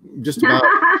that. Just about.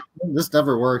 This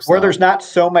never works. Where there's not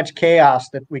so much chaos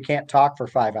that we can't talk for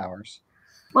 5 hours.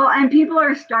 Well, and people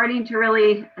are starting to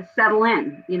really settle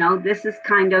in. You know, this is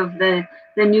kind of the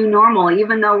new normal,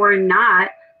 even though we're not.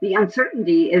 The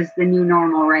uncertainty is the new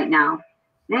normal right now.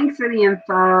 Thanks for the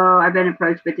info. I've been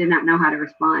approached but did not know how to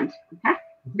respond. Okay,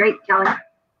 great, Kelly.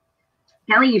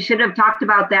 Kelly, you should have talked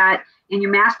about that in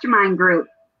your mastermind group.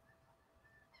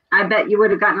 I bet you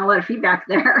would have gotten a lot of feedback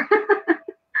there.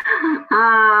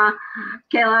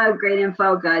 Caleb, great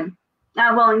info, good.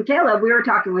 Well, and Caleb, we were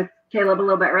talking with Caleb a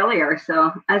little bit earlier,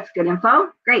 so that's good info.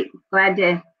 Great, glad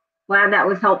that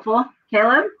was helpful.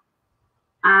 Caleb,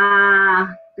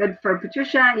 good for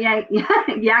Patricia.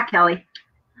 Yeah, Kelly.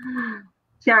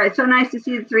 Sarah, it's so nice to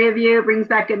see the three of you. It brings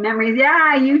back good memories.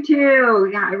 Yeah, you too.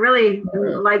 Yeah, I really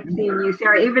like seeing you,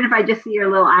 Sarah, even if I just see your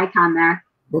little icon there.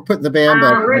 We're putting the band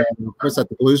back together. What's that,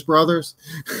 the Blues Brothers?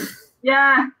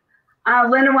 Yeah.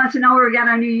 Linda wants to know where we got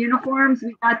our new uniforms.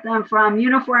 We got them from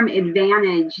Uniform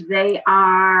Advantage. They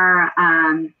are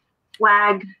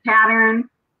flag pattern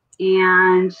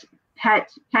and pet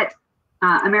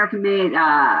American made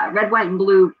red, white, and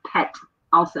blue pet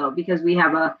also, because we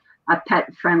have a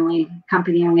pet friendly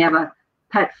company and we have a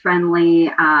pet friendly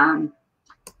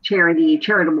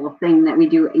charitable thing that we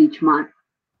do each month.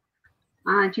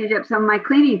 Change up some of my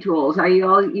cleaning tools. Are you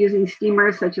all using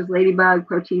steamers such as Ladybug,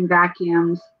 Protein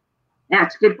vacuums?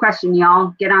 That's a good question.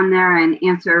 Y'all get on there and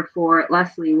answer for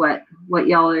Leslie what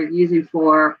y'all are using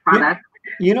for product.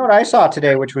 You know what I saw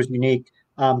today, which was unique?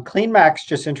 CleanMax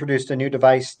just introduced a new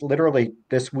device literally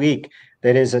this week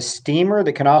that is a steamer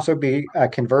that can also be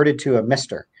converted to a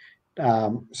mister.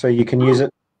 So you can use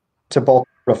it to both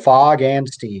fog and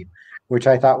steam, which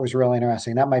I thought was really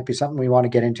interesting. That might be something we want to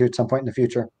get into at some point in the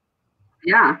future.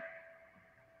 Yeah.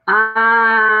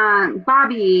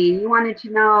 Bobby, you wanted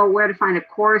to know where to find a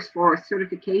course for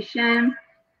certification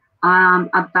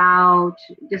about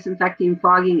disinfecting,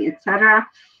 fogging, etc.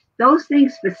 Those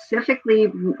things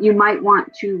specifically, you might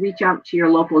want to reach out to your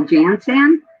local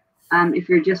Jansan if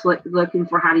you're just looking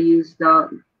for how to use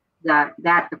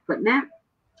that equipment.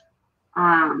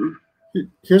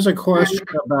 Here's a question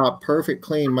about Perfect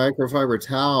Clean microfiber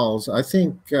towels. I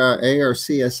think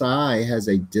ARCSI has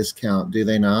a discount, do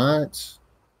they not?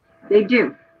 They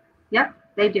do. Yep,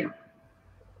 they do.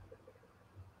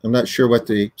 I'm not sure what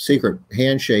the secret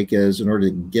handshake is in order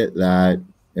to get that.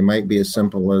 It might be as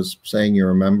simple as saying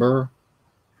you're a member.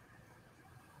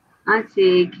 Let's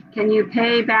see. Can you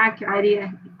pay back your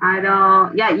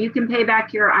idle? Yeah, you can pay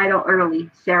back your idle early,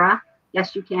 Sarah.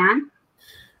 Yes, you can.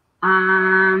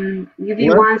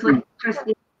 UV wands look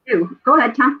interesting too. Go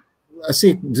ahead, Tom. I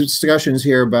see discussions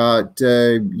here about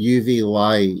UV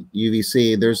light,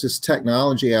 UVC. There's this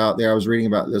technology out there I was reading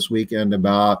about this weekend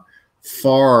about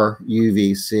far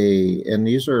UVC, and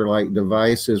these are like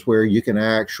devices where you can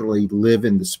actually live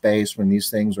in the space when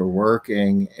these things are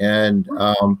working, and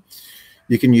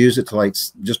you can use it to like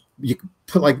just you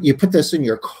put this in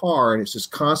your car and it's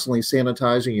just constantly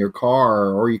sanitizing your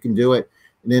car, or you can do it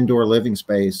in indoor living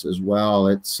space as well.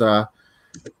 It's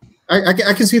I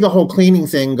can see the whole cleaning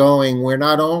thing going where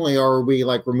not only are we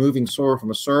like removing soil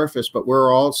from a surface, but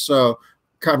we're also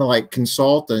kind of like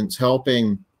consultants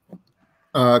helping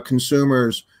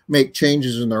consumers make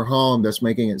changes in their home that's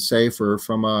making it safer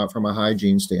from a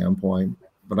hygiene standpoint.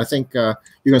 But I think you're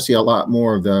going to see a lot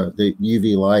more of the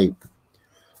UV light.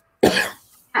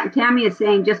 Tammy is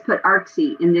saying just put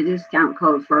ARCSI in the discount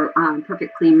code for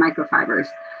Perfect Clean microfibers.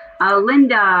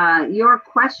 Linda, your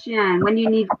question, when do you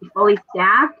need to be fully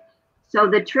staffed? So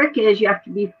the trick is you have to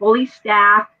be fully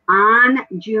staffed on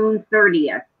June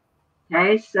 30th.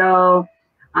 Okay, so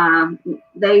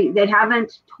they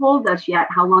haven't told us yet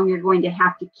how long you're going to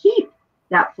have to keep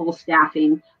that full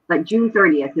staffing, but June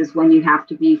 30th is when you have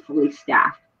to be fully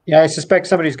staffed. Yeah, I suspect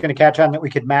somebody's going to catch on that we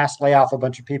could mass lay off a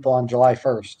bunch of people on July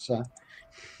 1st. So.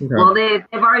 Okay. Well, they've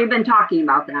already been talking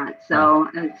about that. So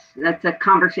that's a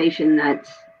conversation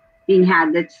that's being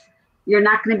had. You're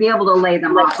not going to be able to lay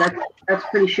them off. That's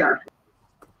pretty sure.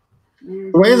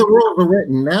 The way the rules are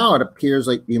written now, it appears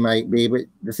like you might be, but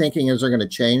the thinking is they're going to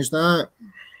change that.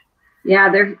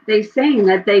 Yeah, they're saying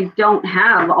that they don't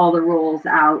have all the rules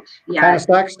out yet. Kind of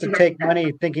sucks to take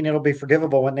money thinking it'll be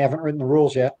forgivable when they haven't written the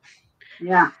rules yet.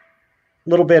 Yeah. A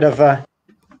little bit of a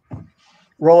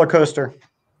roller coaster.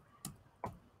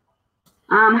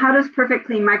 How does Perfect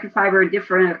Clean microfiber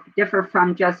differ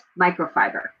from just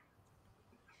microfiber?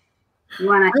 You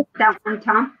want to that one,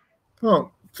 Tom?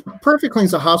 Well, Perfect Clean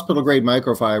is a hospital grade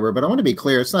microfiber, but I want to be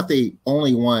clear, it's not the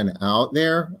only one out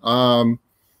there.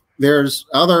 There's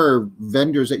other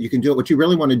vendors that you can do it. What you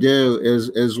really want to do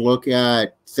is look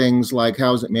at things like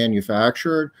how is it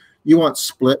manufactured. You want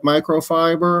split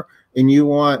microfiber, and you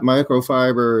want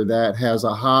microfiber that has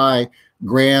a high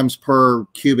grams per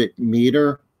cubic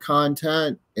meter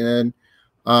content. And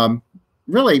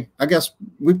really, I guess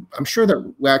I'm sure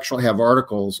that we actually have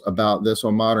articles about this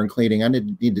on Modern Cleaning. I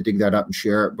need to dig that up and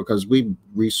share it because we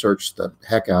researched the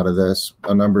heck out of this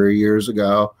a number of years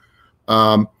ago.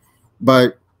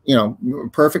 But you know,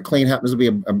 Perfect Clean happens to be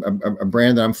a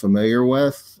brand that I'm familiar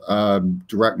with.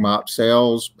 Direct Mop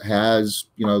Sales has,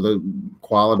 you know, the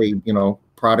quality, you know,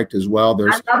 product as well.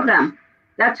 There's I love them.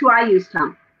 That's who I use,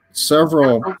 Tom.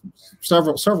 Several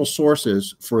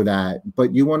sources for that,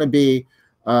 but you want to be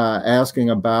asking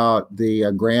about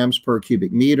the grams per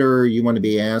cubic meter. You want to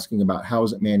be asking about how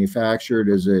is it manufactured?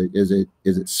 Is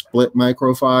it split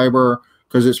microfiber?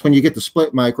 Because it's when you get the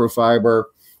split microfiber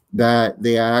that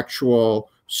the actual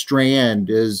strand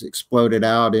is exploded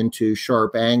out into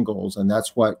sharp angles, and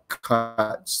that's what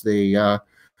cuts the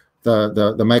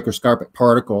microscopic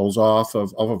particles off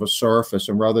of a surface,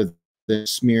 and rather than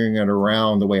smearing it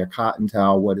around the way a cotton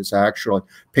towel would, it's actually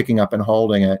picking up and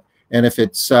holding it. And if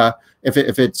it's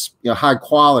high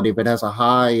quality, if it has a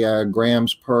high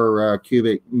grams per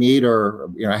cubic meter,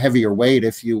 heavier weight,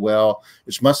 if you will,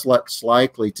 it's much less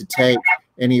likely to take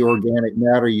any organic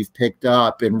matter you've picked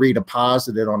up and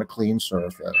redeposit it on a clean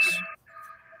surface.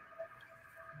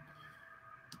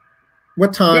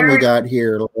 What time Derek, we got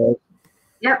here, Liz?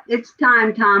 Yep, it's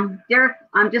time, Tom. Derek,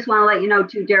 I just want to let you know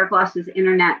too, Derek lost his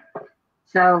internet.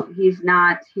 So he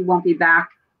won't be back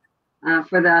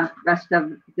for the rest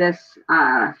of this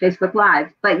Facebook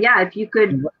Live. But yeah, if you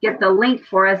could get the link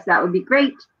for us, that would be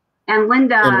great. And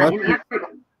Linda,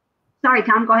 sorry,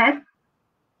 Tom, go ahead.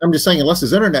 I'm just saying, unless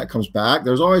his internet comes back,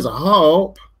 there's always a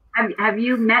hope. Have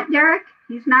you met Derek?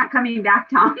 He's not coming back,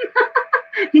 Tom.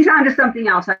 He's on to something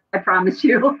else, I promise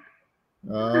you.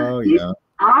 Oh, He's yeah.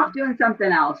 off doing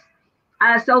something else.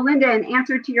 So Linda, in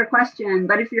answer to your question,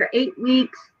 but if you're 8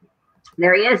 weeks,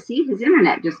 there he is. See, his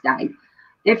internet just died.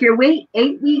 If your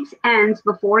 8 weeks ends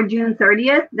before June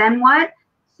 30th, then what?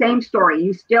 Same story.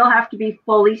 You still have to be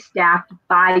fully staffed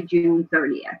by June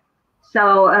 30th.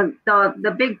 So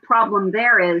the big problem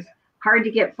there is hard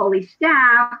to get fully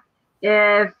staffed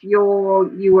if you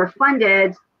were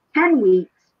funded 10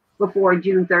 weeks before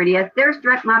June 30th. There's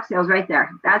Direct Mop Sales right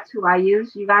there. That's who I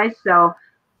use, you guys. So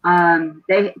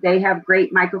they have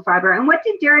great microfiber. And what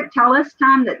did Derek tell us,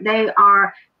 Tom? That they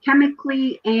are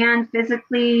chemically and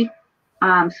physically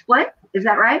split. Is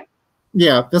that right?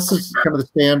 Yeah, this is kind of the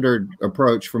standard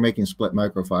approach for making split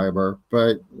microfiber.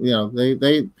 But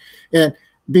they and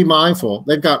be mindful.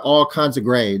 They've got all kinds of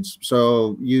grades,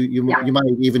 so you might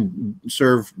even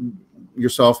serve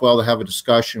yourself well to have a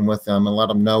discussion with them and let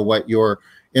them know what your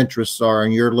interests are,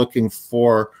 and you're looking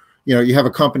for. You have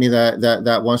a company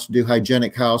that wants to do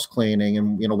hygienic house cleaning,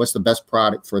 and what's the best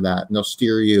product for that, and they'll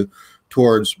steer you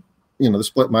towards the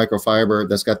split microfiber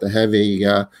that's got the heavy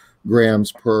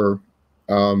grams per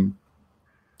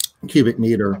cubic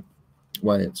meter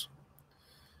weights.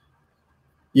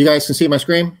 You guys can see my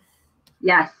screen?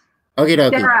 Yes. Okay,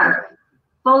 Sarah,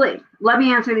 let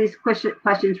me answer these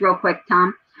questions real quick,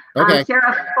 Tom. Okay.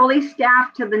 Sarah, fully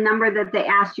staffed to the number that they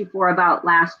asked you for about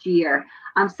last year.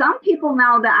 Some people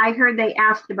know that I heard they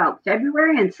asked about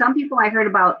February, and some people I heard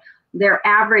about their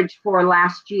average for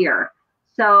last year.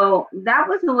 So that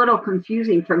was a little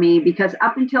confusing for me, because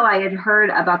up until I had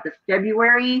heard about the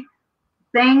February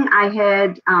thing, I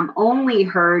had only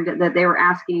heard that they were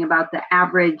asking about the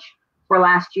average for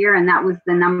last year, and that was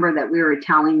the number that we were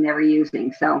telling they were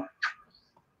using. So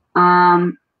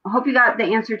I hope you got the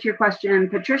answer to your question.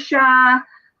 Patricia,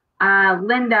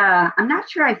 Linda, I'm not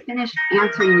sure I finished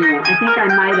answering you. I think I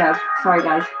might have. Sorry,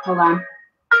 guys. Hold on.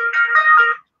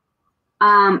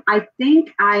 I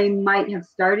think I might have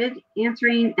started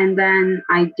answering and then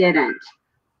I didn't.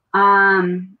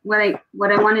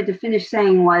 What I wanted to finish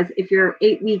saying was, if your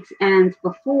 8 weeks ends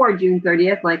before June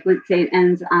 30th, like let's say it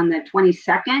ends on the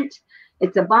 22nd,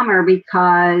 it's a bummer,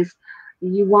 because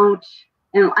you won't,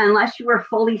 unless you were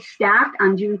fully staffed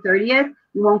on June 30th,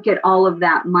 you won't get all of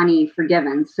that money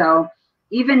forgiven. So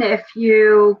even if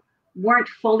you weren't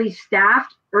fully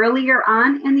staffed earlier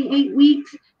on in the 8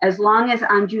 weeks, as long as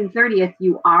on June 30th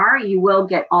you will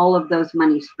get all of those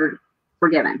monies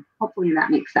forgiven. Hopefully that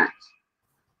makes sense.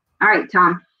 All right,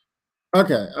 Tom.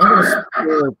 Okay, I'm going to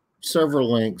share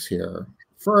several links here.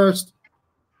 First,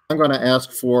 I'm going to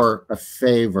ask for a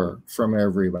favor from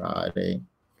everybody.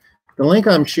 The link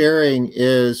I'm sharing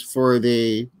is for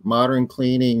the Modern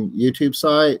Cleaning YouTube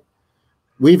site.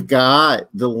 We've got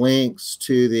the links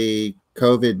to the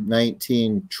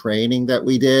COVID-19 training that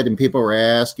we did, and people were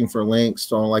asking for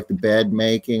links on like the bed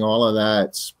making, all of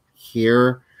that's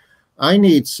here. I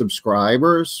need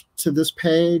subscribers to this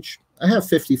page. I have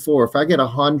 54. If I get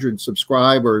 100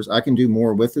 subscribers, I can do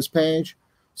more with this page.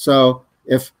 So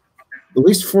if at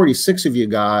least 46 of you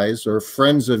guys or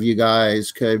friends of you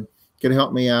guys could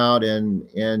help me out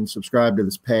and subscribe to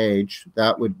this page,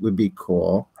 that would be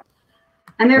cool.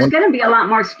 And there's going to be a lot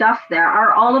more stuff there.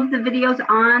 Are all of the videos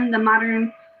on the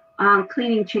Modern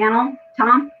Cleaning channel,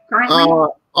 Tom, currently?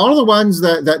 All the ones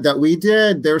that we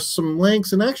did, there's some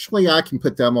links, and actually I can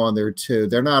put them on there too.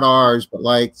 They're not ours, but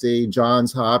like the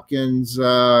Johns Hopkins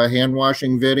hand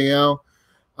washing video,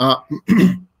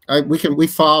 we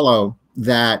follow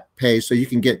that page so you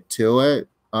can get to it.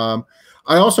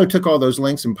 I also took all those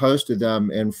links and posted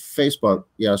them in Facebook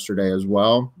yesterday as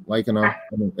well, like in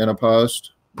a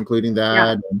post, including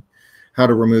that and how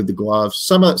to remove the gloves.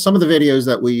 Some of the videos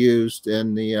that we used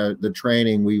in the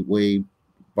training we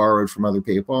borrowed from other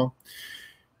people.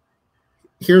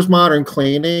 Here's Modern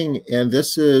Cleaning, and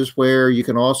this is where you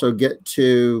can also get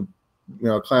to,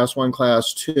 class 1,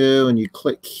 class 2, and you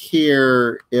click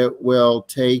here, it will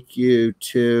take you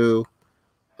to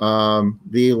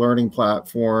the learning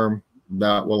platform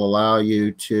that will allow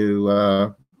you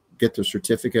to get the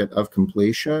certificate of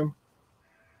completion.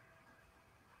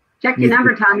 Check your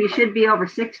number, Tom. You should be over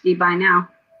 60 by now.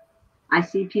 I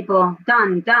see people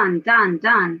done.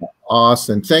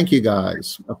 Awesome. Thank you,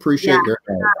 guys. Appreciate your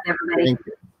help. Everybody. Thank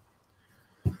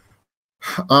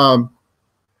you.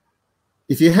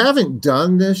 If you haven't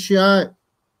done this yet,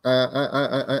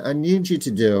 I need you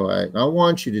to do it. I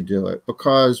want you to do it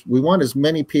because we want as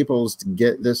many people to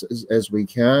get this as we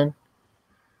can.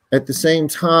 At the same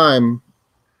time,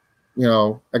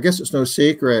 I guess it's no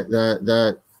secret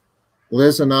that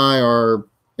Liz and I are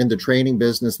in the training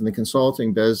business and the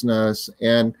consulting business,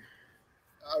 and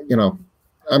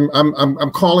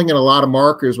I'm calling in a lot of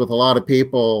markers with a lot of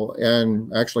people,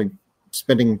 and actually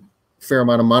spending a fair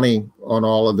amount of money on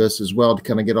all of this as well to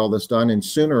kind of get all this done. And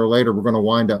sooner or later, we're going to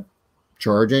wind up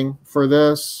charging for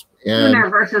this. And sooner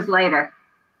versus later.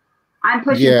 I'm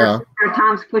pushing for sooner.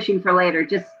 Tom's pushing for later.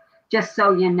 Just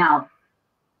so you know.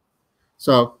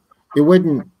 So it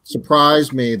wouldn't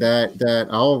surprise me that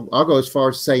I'll go as far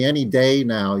as to say any day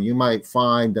now you might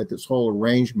find that this whole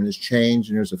arrangement has changed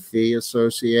and there's a fee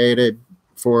associated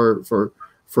for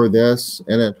this,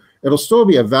 and it'll still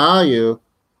be a value,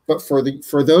 but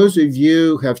for those of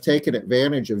you who have taken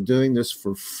advantage of doing this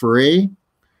for free,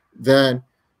 then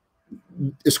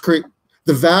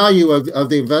the value of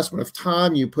the investment of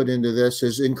time you put into this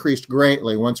has increased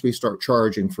greatly once we start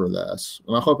charging for this.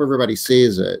 And I hope everybody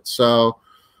sees it. So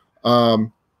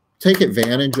take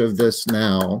advantage of this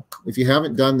now. If you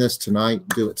haven't done this tonight,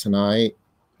 do it tonight.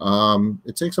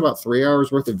 It takes about 3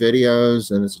 hours worth of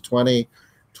videos, and it's a 20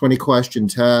 question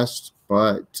test,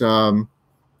 but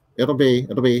it'll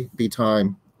be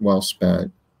time well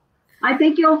spent. I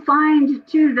think you'll find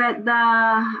too that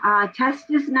the test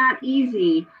is not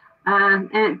easy,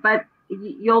 but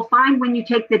you'll find when you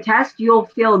take the test, you'll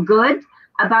feel good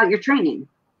about your training.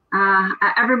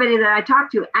 Everybody that I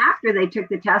talked to after they took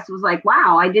the test was like,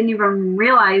 wow, I didn't even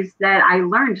realize that I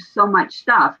learned so much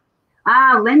stuff.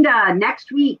 Linda,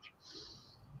 next week.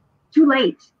 Too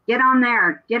late. Get on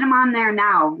there. Get them on there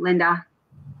now, Linda.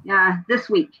 This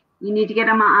week. You need to get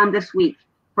them on this week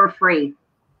for free.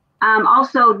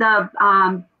 Also, the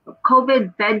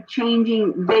COVID bed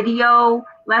changing video,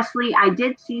 Leslie, I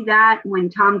did see that when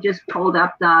Tom just pulled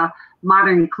up the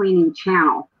Modern Cleaning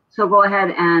channel. So go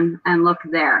ahead and look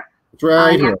there. It's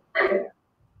right here.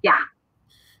 Yeah.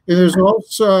 And there's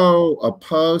also a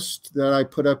post that I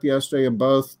put up yesterday in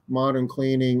both Modern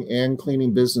Cleaning and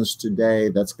Cleaning Business Today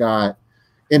that's got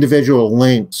individual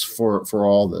links for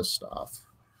all this stuff,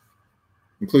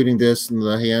 including this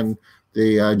and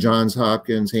the Johns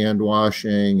Hopkins hand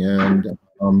washing and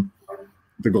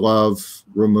the glove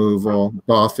removal,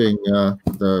 doffing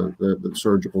the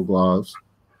surgical gloves.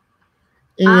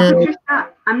 And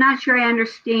I'm not sure I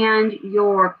understand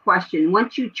your question.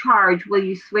 Once you charge, will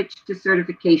you switch to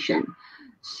certification?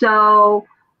 So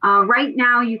right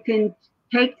now you can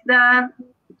watch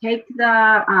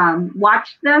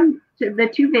the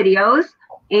 2 videos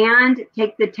and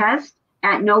take the test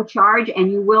at no charge,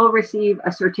 and you will receive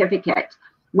a certificate.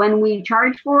 When we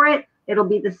charge for it, it'll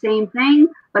be the same thing,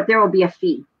 but there will be a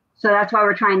fee. So that's why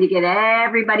we're trying to get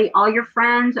everybody, all your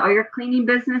friends, all your cleaning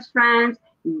business friends,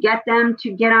 get them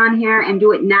to get on here and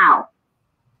do it now.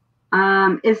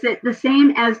 Is it the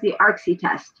same as the ARCSI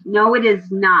test? No, it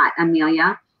is not,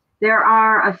 Amelia. There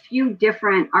are a few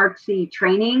different ARCSI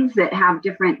trainings that have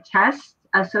different tests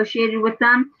associated with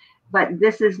them, but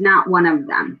this is not one of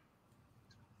them.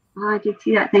 I did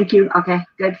see that. Thank you. Okay,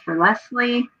 good for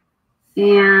Leslie.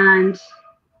 And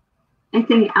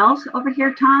anything else over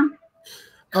here, Tom?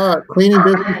 Cleaning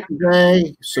Business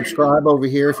Today. Subscribe over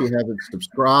here if you haven't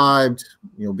subscribed.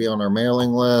 You'll be on our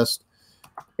mailing list.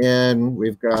 And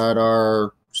we've got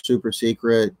our super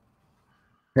secret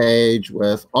page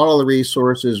with all the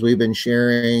resources we've been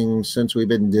sharing since we've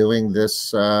been doing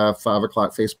this 5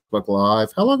 o'clock Facebook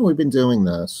Live. How long have we been doing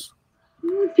this?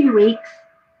 A few weeks.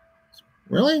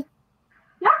 Really?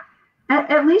 Yeah,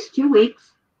 at least 2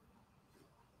 weeks.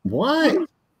 What?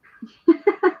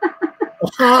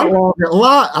 A lot longer.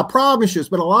 I promise you, it's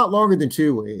been a lot longer than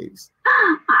 2 weeks.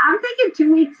 I'm thinking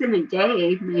 2 weeks in a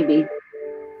day, maybe.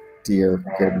 Dear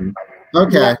goodness.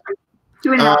 Okay.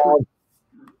 2.5 weeks.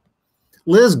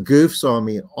 Liz goofs on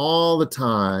me all the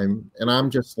time, and I'm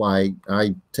just like,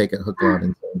 I take it hook, line,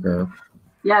 and sinker.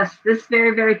 Yes, this is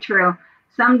very, very true.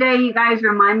 Someday, you guys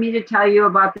remind me to tell you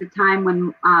about the time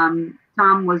when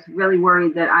Tom was really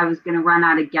worried that I was going to run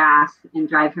out of gas and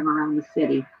drive him around the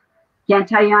city. Can't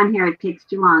tell you on here. It takes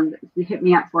too long. You hit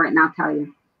me up for it, and I'll tell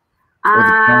you.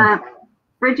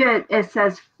 Bridget, it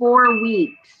says 4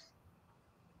 weeks.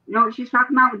 You know what she's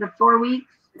talking about with the 4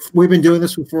 weeks? We've been doing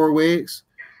this for 4 weeks.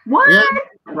 What? Yeah,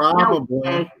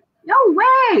 probably. No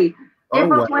way.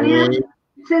 April way. 20th.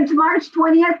 Since March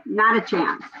 20th, not a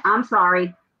chance. I'm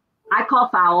sorry. I call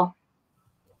foul.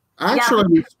 Actually,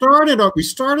 we started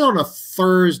on a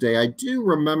Thursday. I do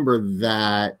remember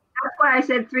that. That's why I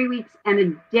said 3 weeks and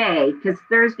a day, because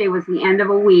Thursday was the end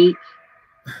of a week,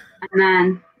 and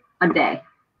then a day.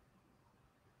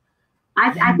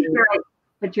 I think you're right,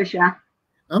 Patricia.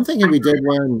 I'm thinking we did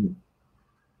one.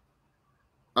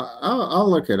 I'll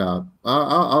look it up.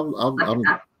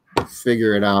 I'll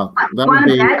figure it out. You want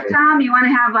to bet, Tom? You want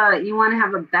to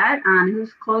have a bet on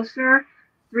who's closer,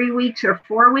 3 weeks or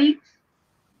 4 weeks?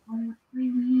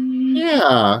 3 weeks.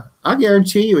 Yeah, I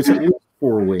guarantee you it's at least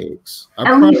 4 weeks.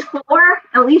 At least 4.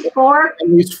 At least 4. At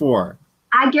least 4.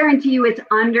 I guarantee you it's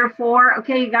under 4.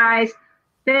 Okay, you guys,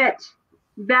 bet.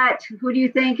 Who do you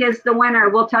think is the winner?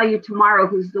 We'll tell you tomorrow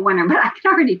who's the winner, but I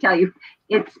can already tell you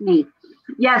it's me.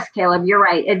 Yes, Caleb, you're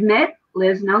right. Admit,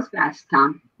 Liz knows best,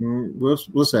 Tom.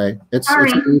 We'll say it's at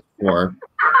least 4.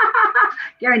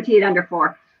 Guaranteed under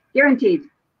 4. Guaranteed.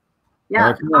 Yeah.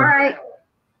 Okay. All right.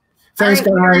 Thanks,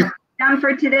 all right, guys. Done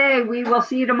for today. We will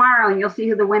see you tomorrow, and you'll see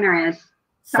who the winner is.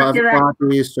 5 o'clock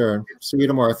Eastern. See you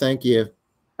tomorrow. Thank you.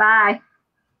 Bye.